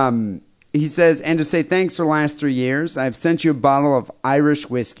 he says, and to say thanks for the last 3 years, I've sent you a bottle of Irish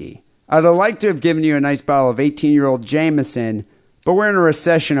whiskey. I'd like to have given you a nice bottle of 18-year-old Jameson, but we're in a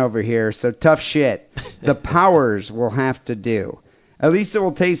recession over here, so tough shit. The Powers will have to do. At least it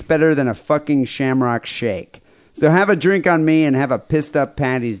will taste better than a fucking Shamrock Shake. So have a drink on me and have a pissed-up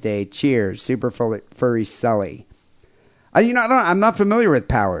Paddy's Day. Cheers, Super Furry Sully. I'm not familiar with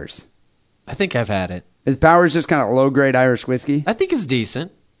Powers. I think I've had it. Is Powers just kind of low-grade Irish whiskey? I think it's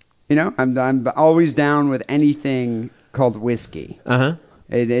decent. I'm always down with anything called whiskey. Uh-huh.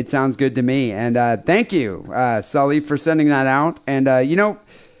 It sounds good to me. And thank you, Sully, for sending that out. And,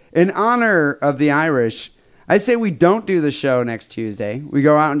 in honor of the Irish, I say we don't do the show next Tuesday. We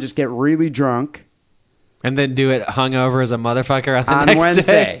go out and just get really drunk. And then do it hungover as a motherfucker on the next Wednesday.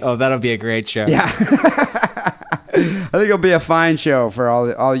 Day? Oh, that'll be a great show. Yeah. I think it'll be a fine show for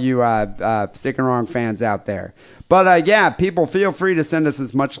all you Sick and Wrong fans out there. But, people, feel free to send us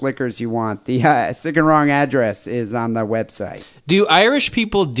as much liquor as you want. The Sick and Wrong address is on the website. Do Irish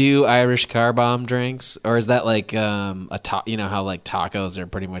people do Irish car bomb drinks? Or is that like how like tacos are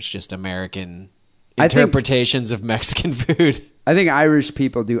pretty much just American interpretations of Mexican food? I think Irish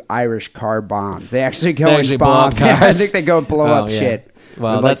people do Irish car bombs. They actually go and blow up cars. Yeah, I think they go blow up shit.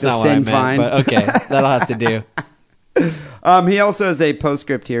 Well, that's not what I meant, but okay. That'll have to do. He also has a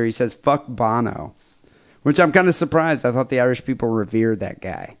postscript here. He says, fuck Bono. Which I'm kind of surprised. I thought the Irish people revered that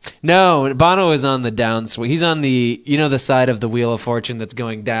guy. No, Bono is on the downswing. He's on the, the side of the Wheel of Fortune that's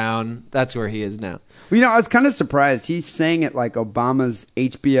going down. That's where he is now. Well, I was kind of surprised. He sang at like Obama's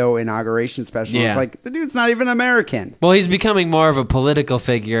HBO inauguration special. Yeah. It's like, the dude's not even American. Well, he's becoming more of a political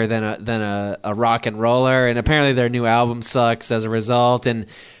figure than a rock and roller. And apparently their new album sucks as a result. And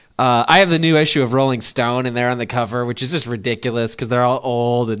I have the new issue of Rolling Stone, and they're on the cover, which is just ridiculous because they're all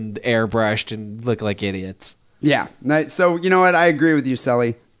old and airbrushed and look like idiots. Yeah. So, you know what? I agree with you,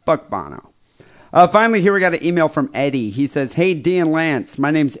 Sully. Fuck Bono. Finally, here we got an email from Eddie. He says, hey, Dee and Lance, my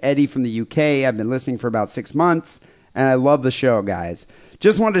name's Eddie from the UK. I've been listening for about 6 months, and I love the show, guys.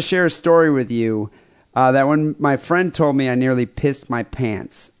 Just wanted to share a story with you that when my friend told me I nearly pissed my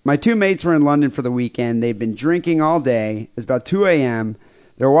pants. My 2 mates were in London for the weekend. They'd been drinking all day. It was about 2 a.m.,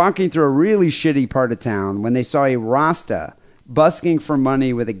 They were walking through a really shitty part of town when they saw a Rasta busking for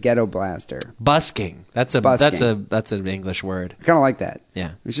money with a ghetto blaster. Busking. That's an English word. I kind of like that.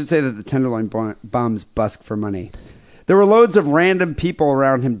 Yeah. We should say that the Tenderloin bums busk for money. There were loads of random people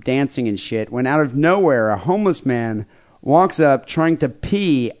around him dancing and shit when out of nowhere a homeless man walks up trying to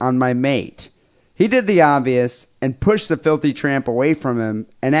pee on my mate. He did the obvious and pushed the filthy tramp away from him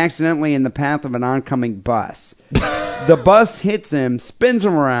and accidentally in the path of an oncoming bus. The bus hits him, spins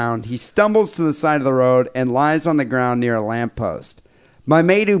him around, he stumbles to the side of the road and lies on the ground near a lamppost. My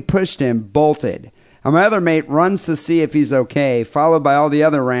mate who pushed him bolted, and my other mate runs to see if he's okay, followed by all the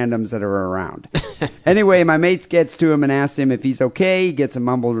other randoms that are around. Anyway, my mate gets to him and asks him if he's okay, he gets a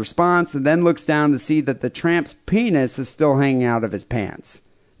mumbled response, and then looks down to see that the tramp's penis is still hanging out of his pants.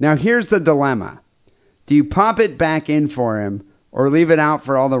 Now here's the dilemma. Do you pop it back in for him or leave it out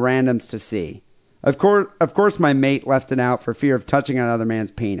for all the randoms to see? Of course, my mate left it out for fear of touching another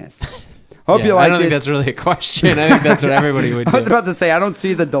man's penis. Hope you liked it. I don't think that's really a question. I think that's what everybody would do. I was about to say, I don't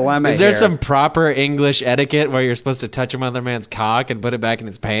see the dilemma Is there here. some proper English etiquette where you're supposed to touch another man's cock and put it back in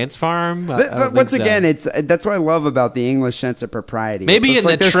his pants for him? But once again, that's what I love about the English sense of propriety. Maybe in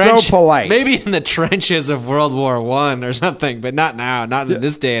the they're trench, so polite. Maybe in the trenches of World War I or something, but not now, not in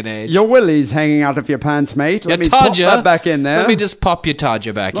this day and age. Your willy's hanging out of your pants, mate. Let me pop that back in there. Let me just pop your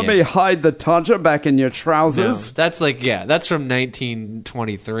todger back in. Let me hide the todger back in your trousers. No, that's that's from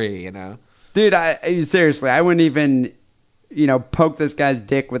 1923, you know. Dude, seriously, I wouldn't even, poke this guy's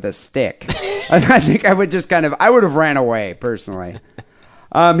dick with a stick. I think I would just I would have ran away, personally.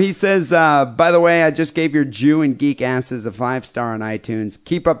 He says, by the way, I just gave your Jew and geek asses a 5-star on iTunes.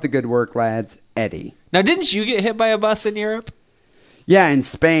 Keep up the good work, lads. Eddie. Now, didn't you get hit by a bus in Europe? Yeah, in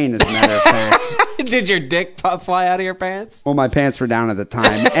Spain, as a matter of fact. Did your dick fly out of your pants? Well, my pants were down at the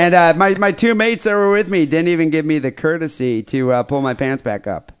time. And my two mates that were with me didn't even give me the courtesy to pull my pants back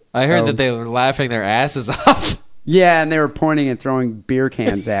up. I heard that they were laughing their asses off. Yeah, and they were pointing and throwing beer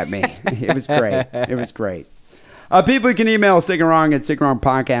cans at me. It was great. It was great. People can email Sick and Wrong at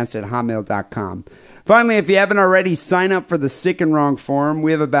sickandwrongpodcast@hotmail.com. Finally, if you haven't already, sign up for the Sick and Wrong forum.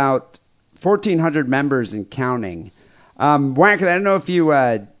 We have about 1,400 members and counting. Wack, I don't know if you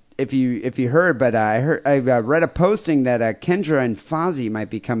heard, but I read a posting that Kendra and Fozzie might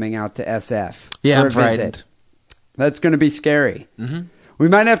be coming out to SF. Yeah, for I'm a frightened. visit. That's going to be scary. Mm-hmm. We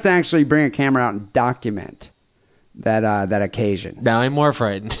might have to actually bring a camera out and document that occasion. Now I'm more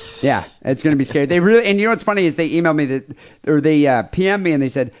frightened. Yeah, it's going to be scary. They really, and you know what's funny is they emailed me they PM'd me and they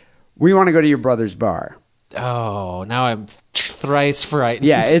said, we want to go to your brother's bar. Oh, now I'm thrice frightened.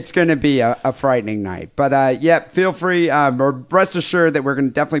 Yeah, it's going to be a frightening night. But feel free, or rest assured that we're going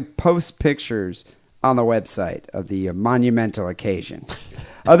to definitely post pictures on the website of the monumental occasion.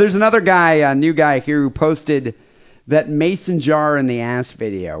 There's another guy, a new guy here, who posted that mason jar in the ass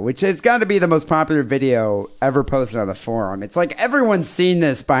video, which has got to be the most popular video ever posted on the forum. It's like everyone's seen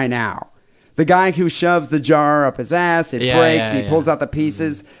this by now. The guy who shoves the jar up his ass, it breaks, and he pulls out the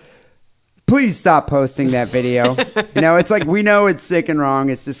pieces. Please stop posting that video. It's like, we know it's sick and wrong,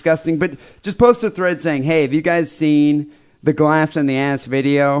 it's disgusting, but just post a thread saying, hey, have you guys seen the glass in the ass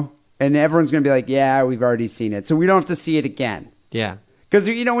video? And everyone's going to be like, yeah, we've already seen it. So we don't have to see it again. Yeah. Because,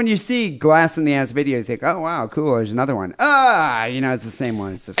 when you see glass in the ass video, you think, oh, wow, cool, there's another one. It's the same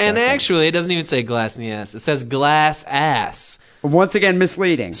one. It's disgusting. And actually, it doesn't even say glass in the ass. It says glass ass. Once again,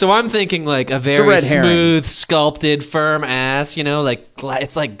 misleading. So I'm thinking like a very smooth, sculpted, firm ass,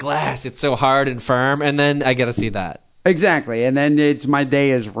 it's like glass. It's so hard and firm. And then I got to see that. Exactly. And then it's my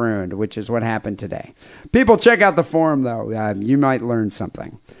day is ruined, which is what happened today. People, check out the forum, though. You might learn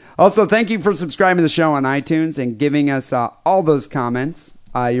something. Also, thank you for subscribing to the show on iTunes and giving us all those comments.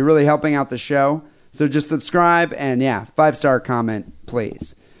 You're really helping out the show. So just subscribe and, 5-star comment,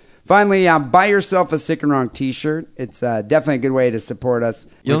 please. Finally, buy yourself a Sick and Wrong t-shirt. It's definitely a good way to support us.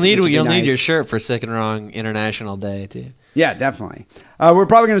 You'll need your shirt for Sick and Wrong International Day, too. Yeah, definitely. We're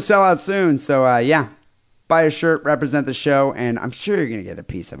probably going to sell out soon. So, buy a shirt, represent the show, and I'm sure you're going to get a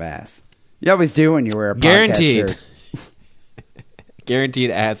piece of ass. You always do when you wear a Guaranteed. podcast shirt. Guaranteed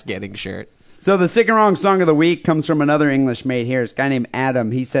ass-getting shirt. So the Sick and Wrong song of the week comes from another English mate here. It's a guy named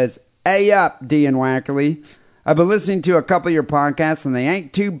Adam. He says, "Hey up, D and Wackerly. I've been listening to a couple of your podcasts, and they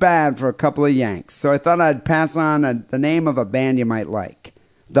ain't too bad for a couple of Yanks. So I thought I'd pass on the name of a band you might like.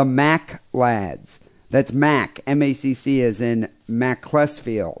 The Mac Lads. That's Mac, M-A-C-C, as in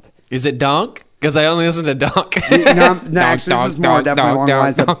Macclesfield. Is it Donk? Because I only listen to Donk. Actually, this is more definitely along the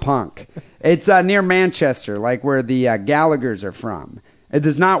lines of punk. It's near Manchester, like where the Gallaghers are from. It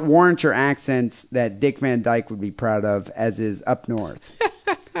does not warrant your accents that Dick Van Dyke would be proud of, as is up north.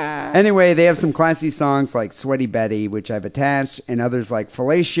 Anyway, they have some classy songs like Sweaty Betty, which I've attached, and others like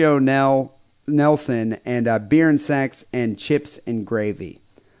Fellatio Nelson and Beer and Sex and Chips and Gravy.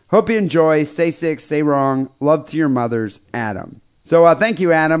 Hope you enjoy. Stay sick, stay wrong. Love to your mothers, Adam." So thank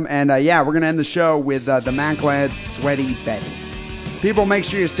you, Adam. And we're going to end the show with the Mac Lads' Sweaty Betty. People, make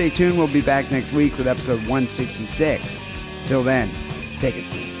sure you stay tuned. We'll be back next week with episode 166. Till then, take it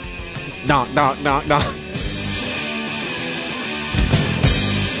easy. Donk, donk, donk, donk.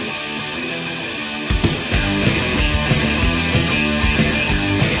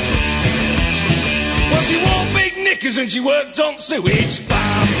 Well, she wore big knickers and she worked on sewage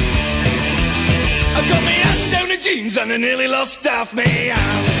farm. I got me hand down her jeans and I nearly lost half me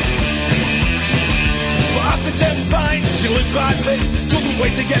arm. But after 10 pints, she looked quite fit. Couldn't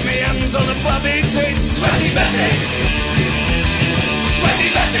wait to get me hands on a flabby tit. Sweaty Betty, Sweaty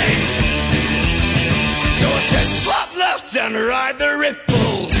Betty. lights and ride the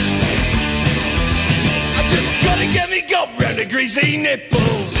ripples. I just gotta get me gob round the greasy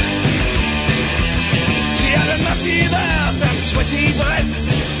nipples. She had a massive ass and sweaty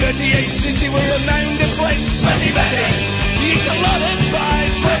breasts, 38 since she were a man to place. Sweaty Betty, she eats a lot of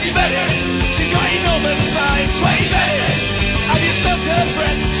pies. Sweaty Betty, she's got enormous thighs. Sweaty Betty, have you smelt her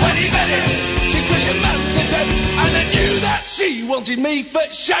breath? Sweaty Betty, she crushed a man to death, and I knew that she wanted me for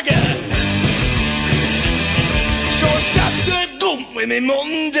shagger. So I stabbed her gump with me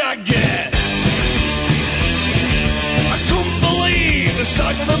mutton dagger. I couldn't believe the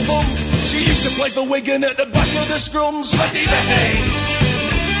size of the bum. She used to play for Wigan at the back of the scrum. Sweaty Betty,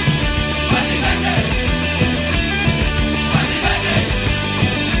 Sweaty Betty.